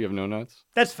 none. We have no nuts.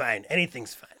 That's fine.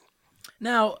 Anything's fine."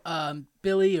 Now,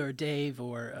 Billy or Dave,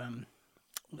 or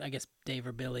I guess Dave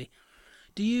or Billy,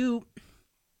 do you?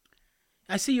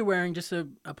 I see you're wearing just a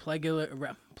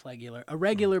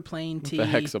regular plain tee. The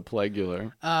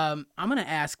hexaplegular. I'm gonna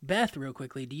ask Beth real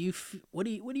quickly. What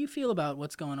do you feel about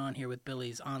what's going on here with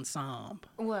Billy's ensemble?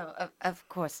 Well, of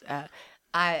course,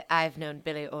 I've known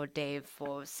Billy or Dave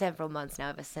for several months now,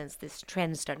 ever since this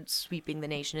trend started sweeping the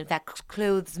nation. In fact,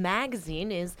 Clothes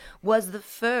Magazine was the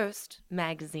first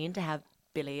magazine to have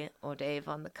Billy or Dave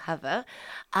on the cover.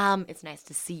 It's nice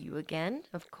to see you again,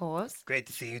 of course. Great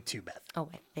to see you too, Beth. Oh,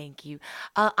 thank you.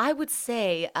 I would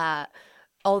say,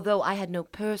 although I had no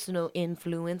personal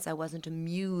influence, I wasn't a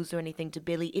muse or anything to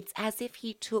Billy, it's as if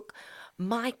he took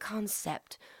my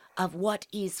concept of what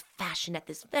is fashion at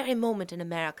this very moment in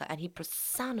America, and he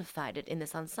personified it in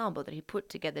this ensemble that he put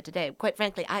together today. Quite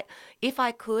frankly, if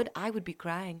I could, I would be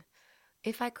crying.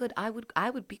 If I could, I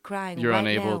would be crying. You're right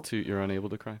unable now. to. You're unable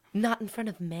to cry. Not in front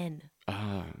of men.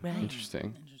 Ah, Right.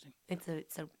 interesting.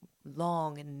 It's a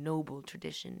long and noble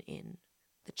tradition in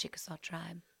the Chickasaw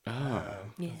tribe. Ah,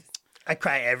 Yes. I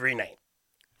cry every night,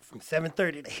 from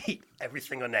 7:30 to 8 every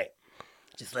single night.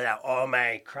 Just let out all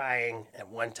my crying at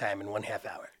one time in 1/2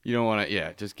 hour. you don't want to.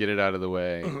 Yeah, just get it out of the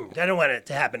way. I don't want it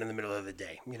to happen in the middle of the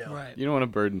day, you know. Right. You don't want to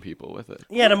burden people with it.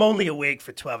 Yeah, and I'm only awake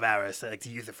for 12 hours, so I like to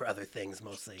use it for other things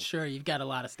mostly. Sure, you've got a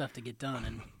lot of stuff to get done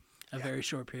in a very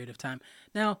short period of time.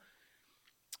 Now,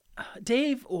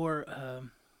 Dave or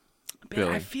Billy,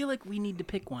 Billy. I feel like we need to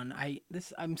pick one.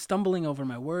 I'm stumbling over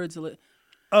my words a little.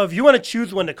 Oh, if you want to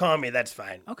choose one to call me, that's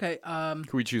fine. Okay, Can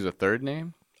we choose a third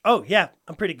name? Oh, yeah,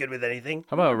 I'm pretty good with anything.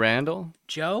 How about Randall?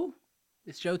 Joe?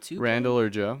 Is Joe too? Randall or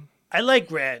Joe? I like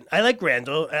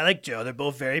Randall. I like Joe. They're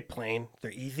both very plain.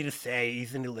 They're easy to say,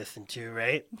 easy to listen to,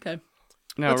 right? Okay.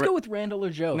 Now, Let's go with Randall or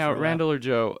Joe. Now, for a while. Randall or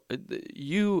Joe,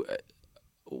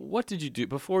 what did you do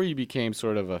before you became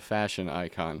sort of a fashion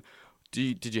icon?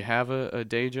 Did you have a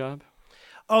day job?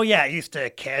 Oh, yeah, I used to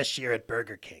cashier at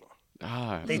Burger King.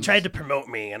 Ah, They tried to promote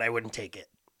me, and I wouldn't take it.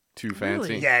 too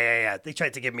fancy. Yeah. They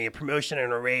tried to give me a promotion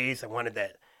and a raise. I wanted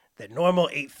that normal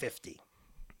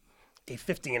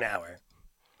 $8.50 an hour.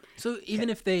 So even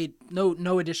if they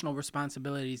no additional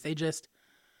responsibilities, they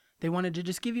wanted to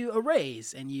just give you a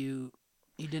raise, and you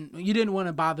didn't want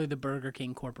to bother the Burger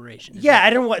King Corporation. Is Yeah, that- I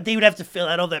didn't want. They would have to fill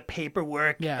out all that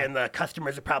paperwork, Yeah. and the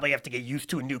customers would probably have to get used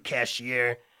to a new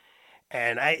cashier.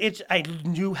 And I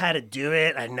knew how to do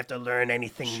it. I didn't have to learn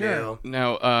anything Sure. new.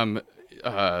 Now,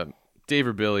 Dave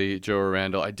or Billy, Joe or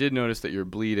Randall, I did notice that you're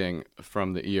bleeding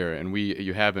from the ear, and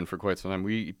you have been for quite some time.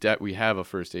 We have a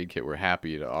first aid kit. We're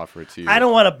happy to offer it to you. I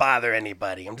don't want to bother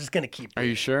anybody. I'm just gonna keep. Are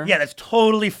you bleeding. sure? Yeah, that's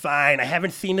totally fine. I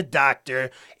haven't seen a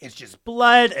doctor. It's just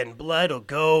blood, and blood will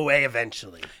go away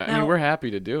eventually. I Now- mean, we're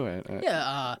happy to do it.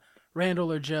 Yeah,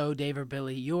 Randall or Joe, Dave or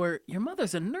Billy, your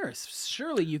mother's a nurse.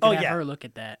 Surely you could Oh, have yeah. her look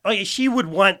at that. Oh yeah, she would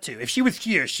want to. If she was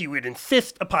here, she would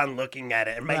insist upon looking at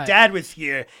it. And my Right. dad was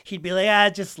here, he'd be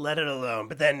like, just let it alone.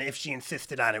 But then if she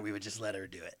insisted on it, we would just let her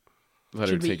do it. Let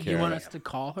her Should we? take care You of want it. us to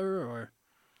call her or?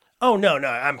 Oh no,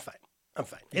 I'm fine.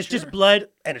 It's sure? just blood,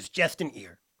 and it's just an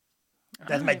ear.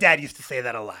 That's my dad used to say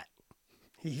that a lot.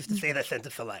 He used to say that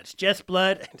sentence a lot. It's just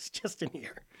blood, and it's just an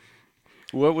ear.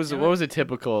 What was a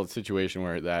typical situation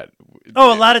where that?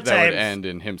 Oh, a lot of that would times- end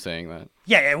in him saying that.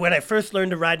 Yeah, when I first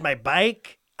learned to ride my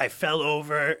bike, I fell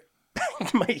over.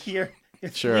 My ear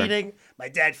is Sure. bleeding. My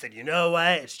dad said, "You know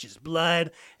what? It's just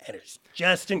blood, and it's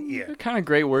just an ear." They're kind of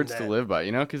great words to Then- live by,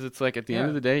 because it's like at the end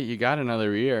of the day, you got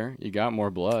another ear, you got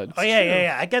more blood. Oh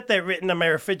yeah. I got that written on my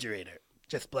refrigerator.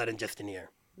 Just blood and just an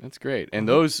ear. That's great. And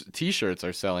those T-shirts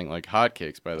are selling like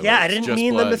hotcakes, by the way. Yeah, I It's didn't just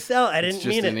mean them to blood. sell. I It's didn't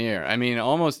just mean an it. ear. I mean,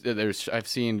 almost. I've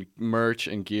seen merch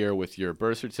and gear with your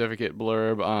birth certificate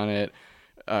blurb on it.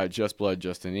 Just blood,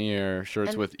 just an ear.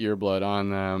 Shirts And- with ear blood on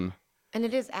them. And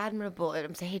it is admirable. I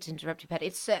hate to interrupt you, Pat.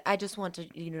 I just want to,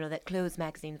 know that Clothes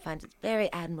Magazine finds it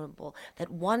very admirable that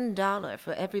 $1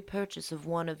 for every purchase of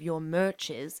one of your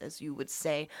merches, as you would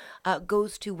say,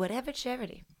 goes to whatever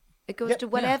charity. It goes Yep. to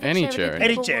whatever Any charity. charity. Any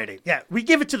people want. charity. Yeah, we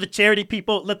give it to the charity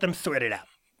people. Let them sort it out.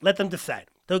 Let them decide.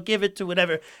 They'll give it to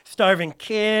whatever starving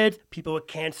kids, people with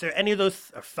cancer. Any of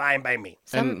those are fine by me.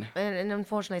 And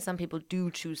unfortunately, some people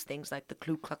do choose things like the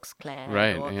Ku Klux Klan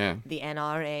Right, or yeah. the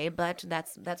NRA, but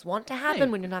that's want to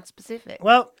happen when you're not specific.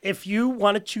 Well, if you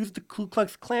want to choose the Ku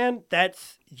Klux Klan,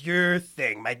 that's your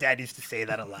thing. My dad used to say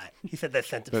that a lot. He said that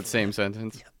sentence. That same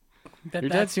sentence. That- Your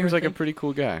dad that's seems like a thing? pretty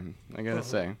cool guy, I gotta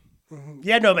say.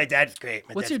 Yeah, no, my dad's great.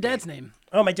 What's your dad's name?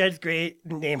 Oh, my dad's great.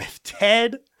 Name is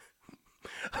Ted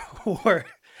or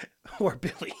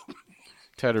Billy.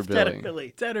 Ted or Ted Billy. or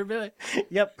Billy. Ted or Billy?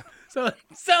 Yep. So it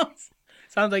sounds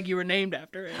like you were named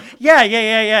after him.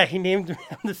 Yeah. He named me.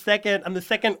 I'm the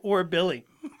second or Billy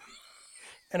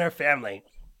in our family.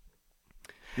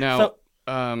 Now,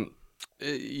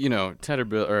 you know, Ted or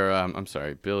Bill, or I'm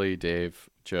sorry, Billy, Dave,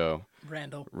 Joe,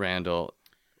 Randall.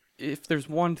 If there's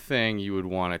one thing you would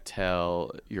want to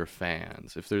tell your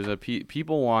fans, if there's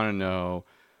people want to know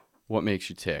what makes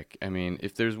you tick. I mean,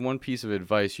 if there's one piece of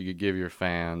advice you could give your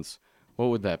fans, what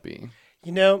would that be?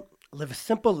 You know, live a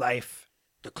simple life.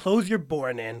 The clothes you're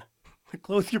born in, the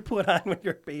clothes you put on when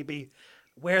you're a baby,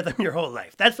 wear them your whole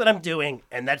life. That's what I'm doing,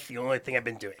 and that's the only thing I've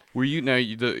been doing. Were you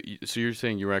so you're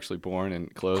saying you were actually born in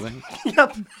clothing?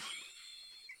 Yep.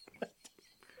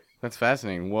 That's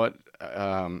fascinating. What?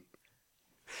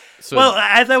 So Well,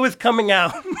 as I was coming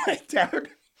out,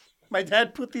 my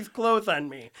dad put these clothes on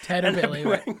me. Ted And or I've Billy,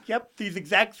 been right? wearing, yep, these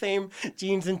exact same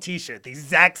jeans and T-shirt, the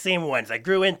exact same ones. I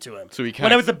grew into them. So he When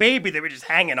kinda- I was a baby, they were just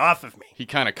hanging off of me. he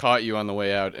kind of caught you on the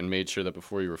way out and made sure that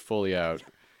before you were fully out.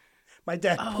 My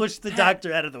dad pushed the Pat,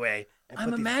 doctor out of the way. And I'm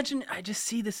put these- imagining. I just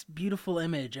see this beautiful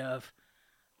image of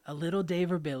a little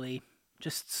Dave or Billy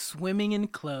just swimming in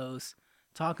clothes,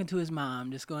 talking to his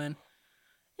mom, just going,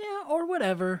 "Yeah," or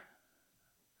whatever.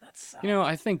 That's You know,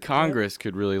 I think Congress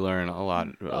could really learn a lot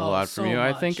so from you.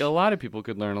 I think much. a lot of people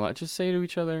could learn a lot. Just say to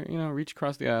each other, you know, reach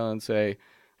across the aisle and say,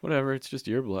 whatever, it's just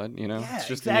your blood, you know? Yeah, it's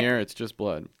just exactly. in here, it's just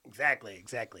blood. Exactly.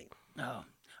 Oh. All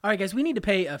right, guys, we need to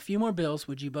pay a few more bills.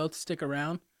 Would you both stick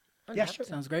around? Yeah, sure.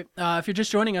 Sounds great. If you're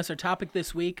just joining us, our topic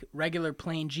this week, regular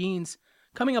plain jeans.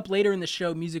 Coming up later in the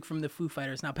show, music from the Foo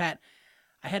Fighters. Now, Pat,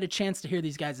 I had a chance to hear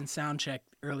these guys in sound check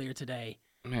earlier today.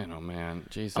 Man, oh man,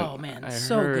 Jason. Oh, man, I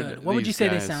so heard good. What would you these say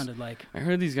they guys- sounded like? I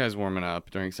heard these guys warming up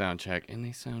during sound check, and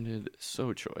they sounded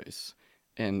so choice.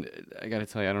 And I got to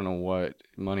tell you, I don't know what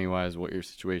money-wise what your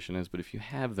situation is, but if you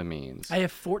have the means, I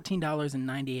have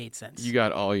 $14.98. you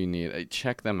got all you need.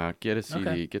 Check them out. Get a CD.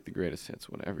 Okay. Get the greatest hits.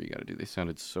 Whatever you got to do. They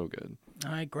sounded so good.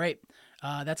 All right, great.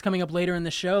 That's coming up later in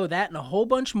the show. That and a whole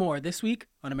bunch more this week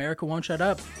on America Won't Shut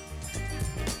Up.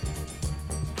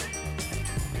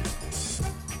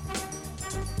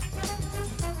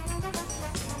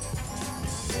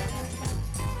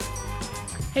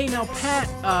 Hey, now,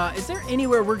 Pat, is there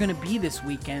anywhere we're going to be this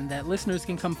weekend that listeners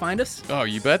can come find us? Oh,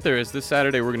 you bet there is. This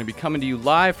Saturday, we're going to be coming to you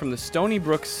live from the Stony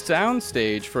Brook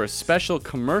Soundstage for a special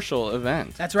commercial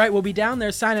event. That's right, we'll be down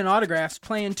there signing autographs,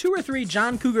 playing 2 or 3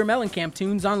 John Cougar Mellencamp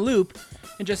tunes on loop,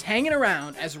 and just hanging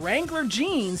around as Wrangler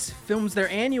Jeans films their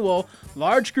annual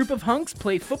Large Group of Hunks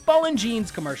Play Football in Jeans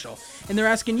commercial. And they're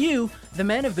asking you, the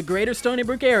men of the greater Stony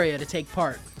Brook area, to take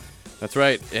part. That's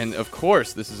right. And of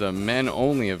course, this is a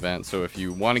men-only event, so if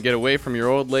you want to get away from your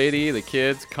old lady, the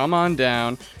kids, come on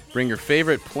down, bring your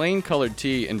favorite plain-colored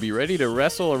tee, and be ready to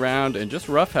wrestle around and just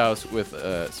roughhouse with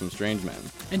some strange men.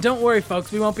 And don't worry,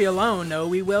 folks, we won't be alone. No,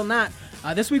 we will not.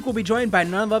 This week we'll be joined by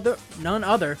none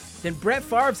other than Brett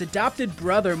Favre's adopted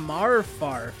brother, Marv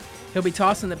Favre. He'll be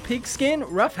tossing the pigskin,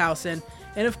 roughhousing,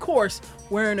 and of course,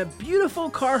 wearing a beautiful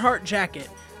Carhartt jacket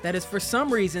that is for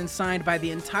some reason signed by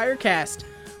the entire cast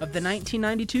of the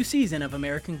 1992 season of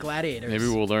American Gladiators. Maybe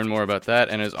we'll learn more about that.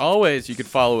 And as always, you can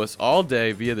follow us all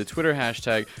day via the Twitter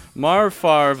hashtag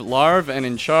MarvFarv, and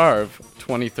Incharv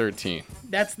 2013.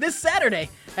 That's this Saturday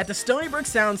at the Stony Brook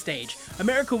Soundstage.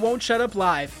 America Won't Shut Up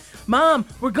Live. Mom,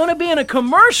 we're gonna be in a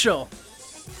commercial!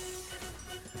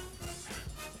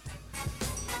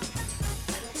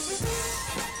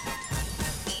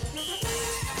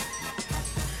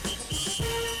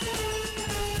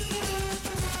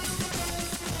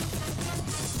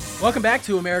 Welcome back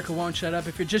to America Won't Shut Up.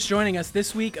 If you're just joining us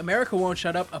this week, America Won't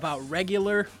Shut Up about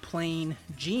regular plain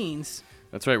jeans.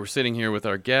 That's right. We're sitting here with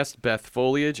our guest, Beth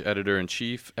Foliage, editor and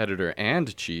chief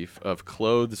of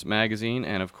Clothes Magazine,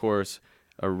 and of course,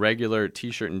 a regular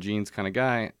t-shirt and jeans kind of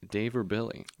guy, Dave or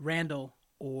Billy. Randall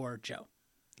or Joe.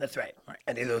 That's right. Right.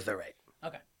 Any of those are right.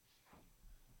 Okay.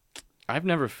 I've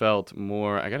never felt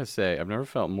more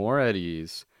at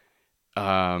ease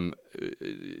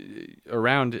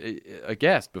around a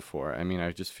guest before. I mean,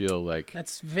 I just feel like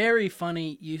That's very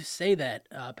funny you say that,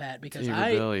 Pat, because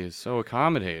David Billy is so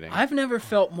accommodating. I've never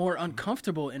felt more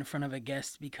uncomfortable in front of a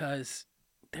guest because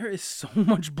there is so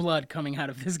much blood coming out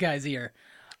of this guy's ear.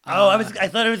 I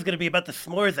thought it was going to be about the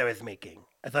s'mores I was making.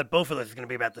 I thought both of those was going to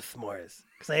be about the s'mores.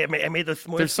 Because I made those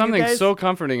s'mores. There's for you something guys. so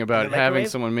comforting about In the having microwave?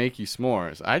 someone make you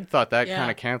s'mores. I thought that Yeah. kind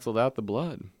of canceled out the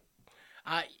blood.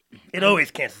 It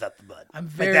always cancels out the blood. I'm My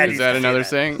very- dad Is used that to say another that.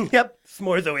 saying? Yep.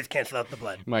 S'mores always cancel out the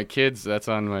blood. My kids, that's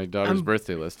on my daughter's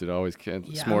birthday list. It always Yeah, I'm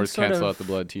s'mores sort cancel of- out the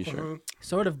blood T-shirt.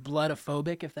 Sort of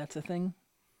bloodophobic, if that's a thing.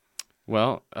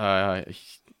 Well,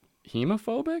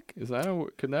 hemophobic? Is that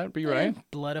could that be right?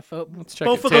 Bloodophobic. Let's check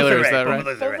Both it. of those Taylor, are is right. that Both right? of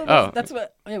those are right. Oh. That's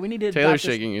what. Yeah, we need to. Taylor's adopt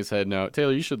this- shaking his head no.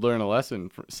 Taylor, you should learn a lesson.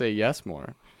 Say yes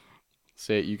more.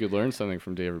 Say you could learn something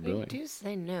from David You Billy. do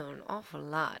say no an awful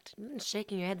lot. You've been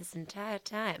shaking your head this entire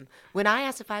time. When I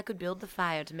asked if I could build the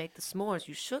fire to make the s'mores,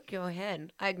 you shook your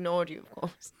head. I ignored you, of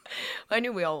course. I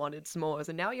knew we all wanted s'mores,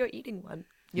 and now you're eating one.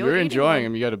 You're eating enjoying one.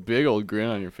 them. You got a big old grin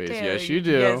on your face. Taylor, Yes, you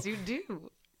do. Yes, you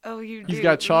do. Oh, you do. He's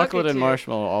got Look chocolate at and you.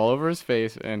 marshmallow all over his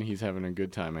face, and he's having a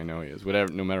good time. I know he is.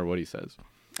 Whatever, no matter what he says.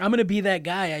 I'm gonna be that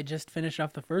guy. I just finished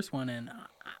off the first one, and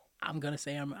I'm gonna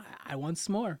say I want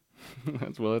some more.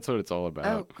 That's what it's all about.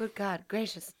 Oh, good God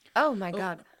gracious. Oh, my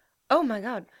God. Oh, my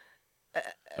God.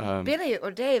 Billy or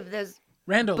Dave, there's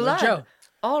Randall or blood Joe.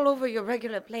 all over your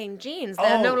regular plain jeans.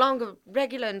 They're no Oh. longer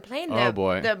regular and plain. Oh, They're,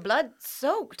 boy. They're blood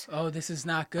soaked. Oh, this is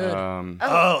not good.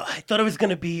 Oh, I thought it was going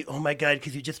to be, oh my God,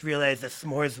 because you just realized that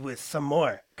s'mores was some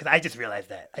more. Because I just realized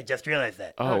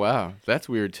that. Oh wow, that's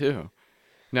weird too.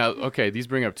 Now, okay, these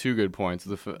bring up two good points.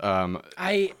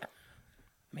 I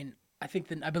mean,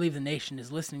 I believe the nation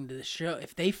is listening to this show.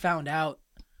 If they found out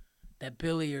that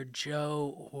Billy or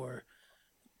Joe or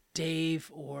Dave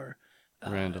or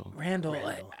Randall.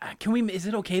 can we? Is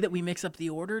it okay that we mix up the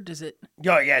order? Does it?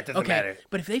 Oh, yeah, it doesn't Okay, matter.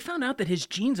 but if they found out that his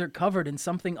jeans are covered in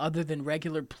something other than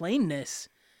regular plainness,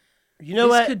 You know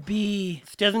this what? could be.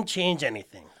 This doesn't change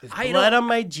anything. There's I blood don't- on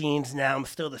my jeans now. I'm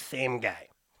still the same guy.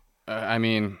 I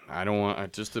mean, I don't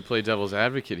want just to play devil's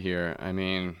advocate here. I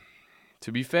mean,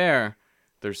 to be fair,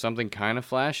 there's something kind of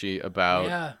flashy about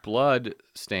Yeah. blood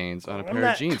stains on a pair of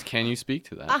not- jeans. Can you speak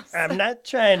to that? I'm not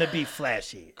trying to be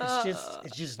flashy.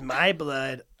 It's just my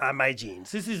blood on my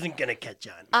jeans. This isn't gonna catch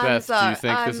on. I'm Beth, do sorry. you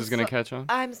think this I'm is going to so- catch on?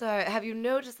 I'm sorry. Have you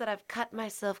noticed that I've cut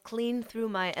myself clean through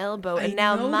my elbow, I and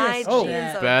now my noticed jeans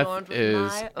that. are Beth torn with is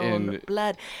my own in-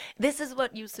 blood? This is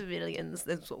what you civilians,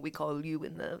 that's what we call you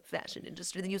in the fashion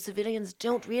industry, that you civilians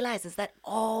don't realize is that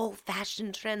all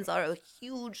fashion trends are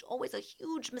always a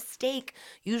huge mistake,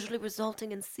 usually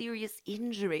resulting in serious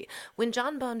injury. When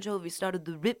John Bon Jovi started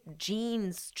the ripped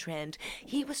jeans trend,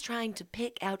 he was trying to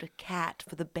pick out a cat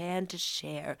for the band to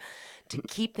share to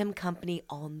keep them company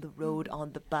on the road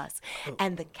on the bus.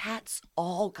 And the cats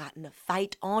all got in a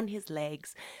fight on his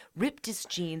legs, ripped his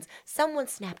jeans. Someone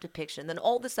snapped a picture, and then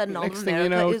all of a sudden, all Next of thing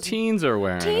America you know, is teens are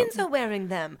wearing them. teens are wearing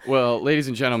them. Well, ladies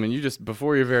and gentlemen, you just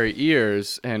before your very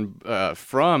ears and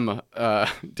from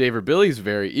Dave or Billy's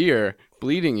very ear,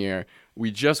 bleeding ear,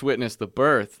 we just witnessed the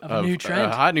birth Of a new trend.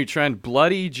 a hot new trend,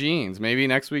 bloody jeans. Maybe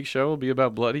next week's show will be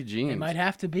about bloody jeans. It might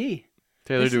have to be.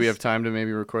 Taylor, this do we is- have time to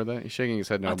maybe record that? He's shaking his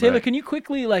head no. Taylor, but can you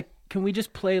quickly can we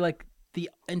just play the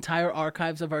entire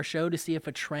archives of our show to see if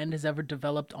a trend has ever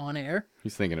developed on air?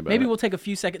 he's thinking about Maybe it. we'll take a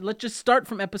few seconds. Let's just start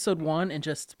from episode 1 and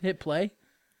just hit play.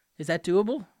 Is that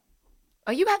doable?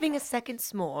 Are you having a second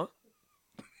s'more?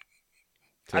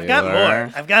 I've got Taylor.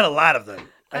 more. I've got a lot of them.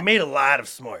 I made a lot of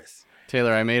s'mores.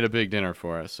 Taylor, I made a big dinner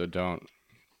for us, so don't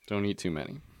eat too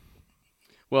many.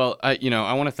 Well, I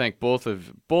want to thank both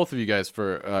of you guys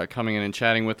for coming in and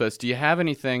chatting with us. Do you have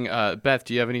anything, Beth?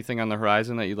 Do you have anything on the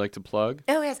horizon that you'd like to plug?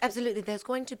 Oh, yes, absolutely. There's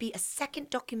going to be a second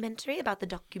documentary about the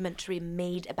documentary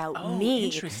made about Oh, me.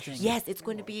 interesting. Yes, it's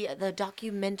going to be the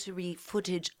documentary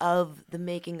footage of the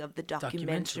making of the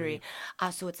documentary.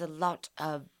 So it's a lot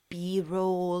of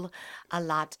B-roll, a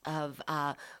lot of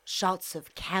shots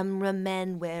of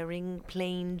cameramen wearing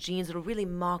plain jeans. It'll really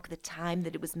mark the time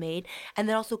that it was made. And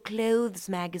then also Clothes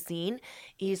Magazine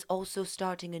is also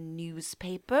starting a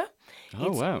newspaper.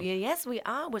 Oh, wow. Yes, we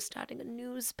are. We're starting a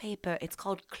newspaper. It's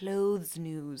called Clothes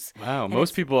News. Wow, And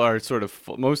most it's- people are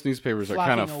most newspapers are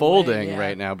kind of Flocking away, folding yeah.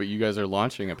 right now, but you guys are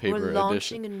launching a paper We're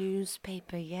launching edition. a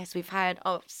newspaper. Yes, we've hired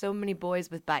so many boys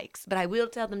with bikes, but I will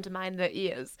tell them to mind their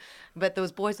ears. But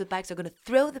those boys with bikes are going to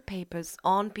throw the papers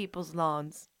on people's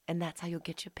lawns and that's how you'll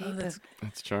get your paper.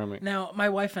 That's charming. Now, my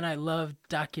wife and I love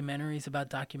documentaries about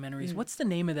documentaries. Mm. What's the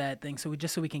name of that thing? So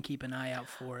we can keep an eye out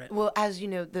for it. Well, as you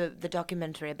know, the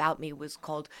documentary about me was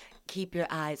called "Keep Your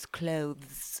Eyes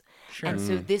Closed," Sure. and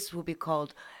so this will be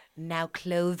called "Now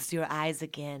Close Your Eyes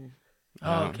Again."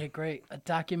 Oh, okay, great. A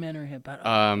documentary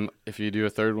about. If you do a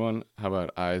third one, how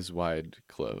about Eyes Wide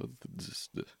Clothed?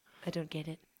 I don't get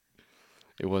it.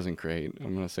 It wasn't great.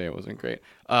 I'm going to say it wasn't great.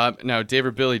 Now, Dave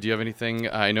or Billy, do you have anything?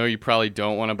 I know you probably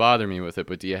don't want to bother me with it,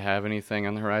 but do you have anything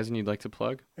on the horizon you'd like to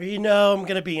plug? You know, I'm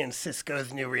gonna be in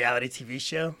Cisco's new reality TV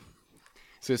show.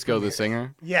 Cisco the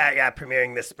singer? Yeah,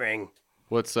 premiering this spring.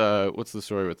 What's the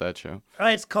story with that show? All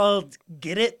right, it's called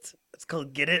Get It. It's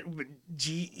called Get It.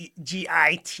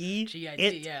 G-I-T.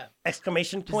 G-I-T, yeah.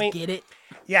 Exclamation Just point. get it?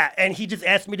 Yeah, and he just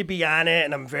asked me to be on it,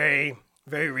 and I'm very,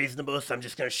 very reasonable, so I'm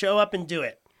just gonna show up and do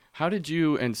it. How did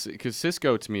you because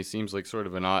Cisco to me seems like sort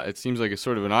of an odd. It seems like a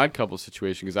sort of an odd couple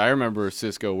situation because I remember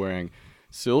Cisco wearing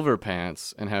silver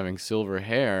pants and having silver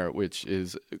hair, which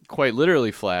is quite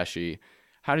literally flashy.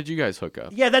 How did you guys hook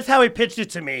up? Yeah, that's how he pitched it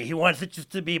to me. He wants it just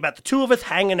to be about the two of us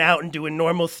hanging out and doing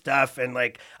normal stuff and,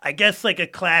 like, I guess, like a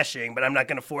clashing, but I'm not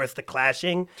going to force the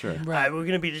clashing. Sure. Right. We're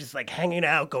going to be just, like, hanging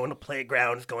out, going to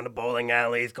playgrounds, going to bowling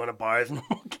alleys, going to bars,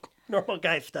 normal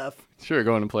guy stuff. Sure,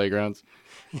 going to playgrounds.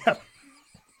 Yeah.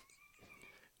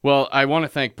 Well, I want to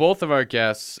thank both of our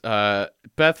guests,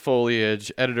 Beth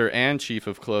Foliage, editor and chief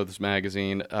of Clothes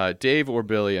Magazine, Dave or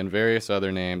Billy, and various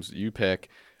other names you pick.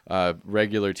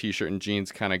 Regular t-shirt and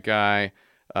jeans kind of guy.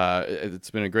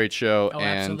 It's been a great show. Oh,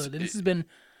 and absolutely. This has been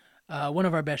one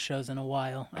of our best shows in a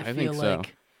while. I think feel so.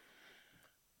 like.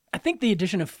 I think the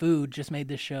addition of food just made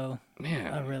this show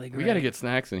Man, really great. we got to get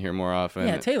snacks in here more often.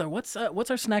 Yeah, Taylor, what's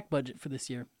our snack budget for this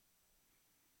year?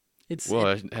 It's Well,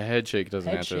 a head shake doesn't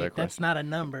head answer shake. that question. That's not a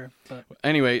number, but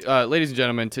Anyway, ladies and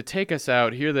gentlemen, to take us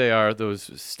out, here they are,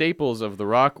 those staples of the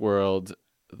rock world,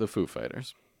 the Foo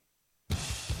Fighters.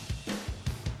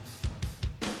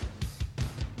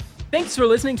 thanks for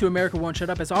listening to America Won't Shut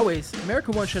Up. As always,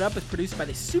 America Won't Shut Up is produced by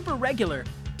the super regular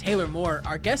Taylor Moore.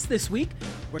 Our guests this week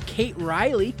were Kate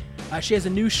Riley. She has a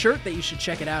new shirt that you should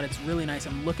check it out. It's really nice.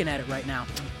 I'm looking at it right now.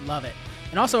 Love it.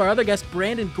 And also our other guest,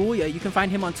 Brandon Guglia. You can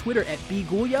find him on Twitter at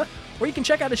 @bguglia, or you can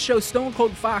check out his show Stone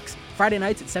Cold Fox Friday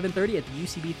nights at 7:30 at the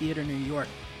UCB Theater in New York.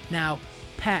 Now,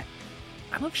 Pat,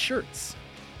 I love shirts.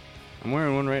 I'm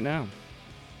wearing one right now.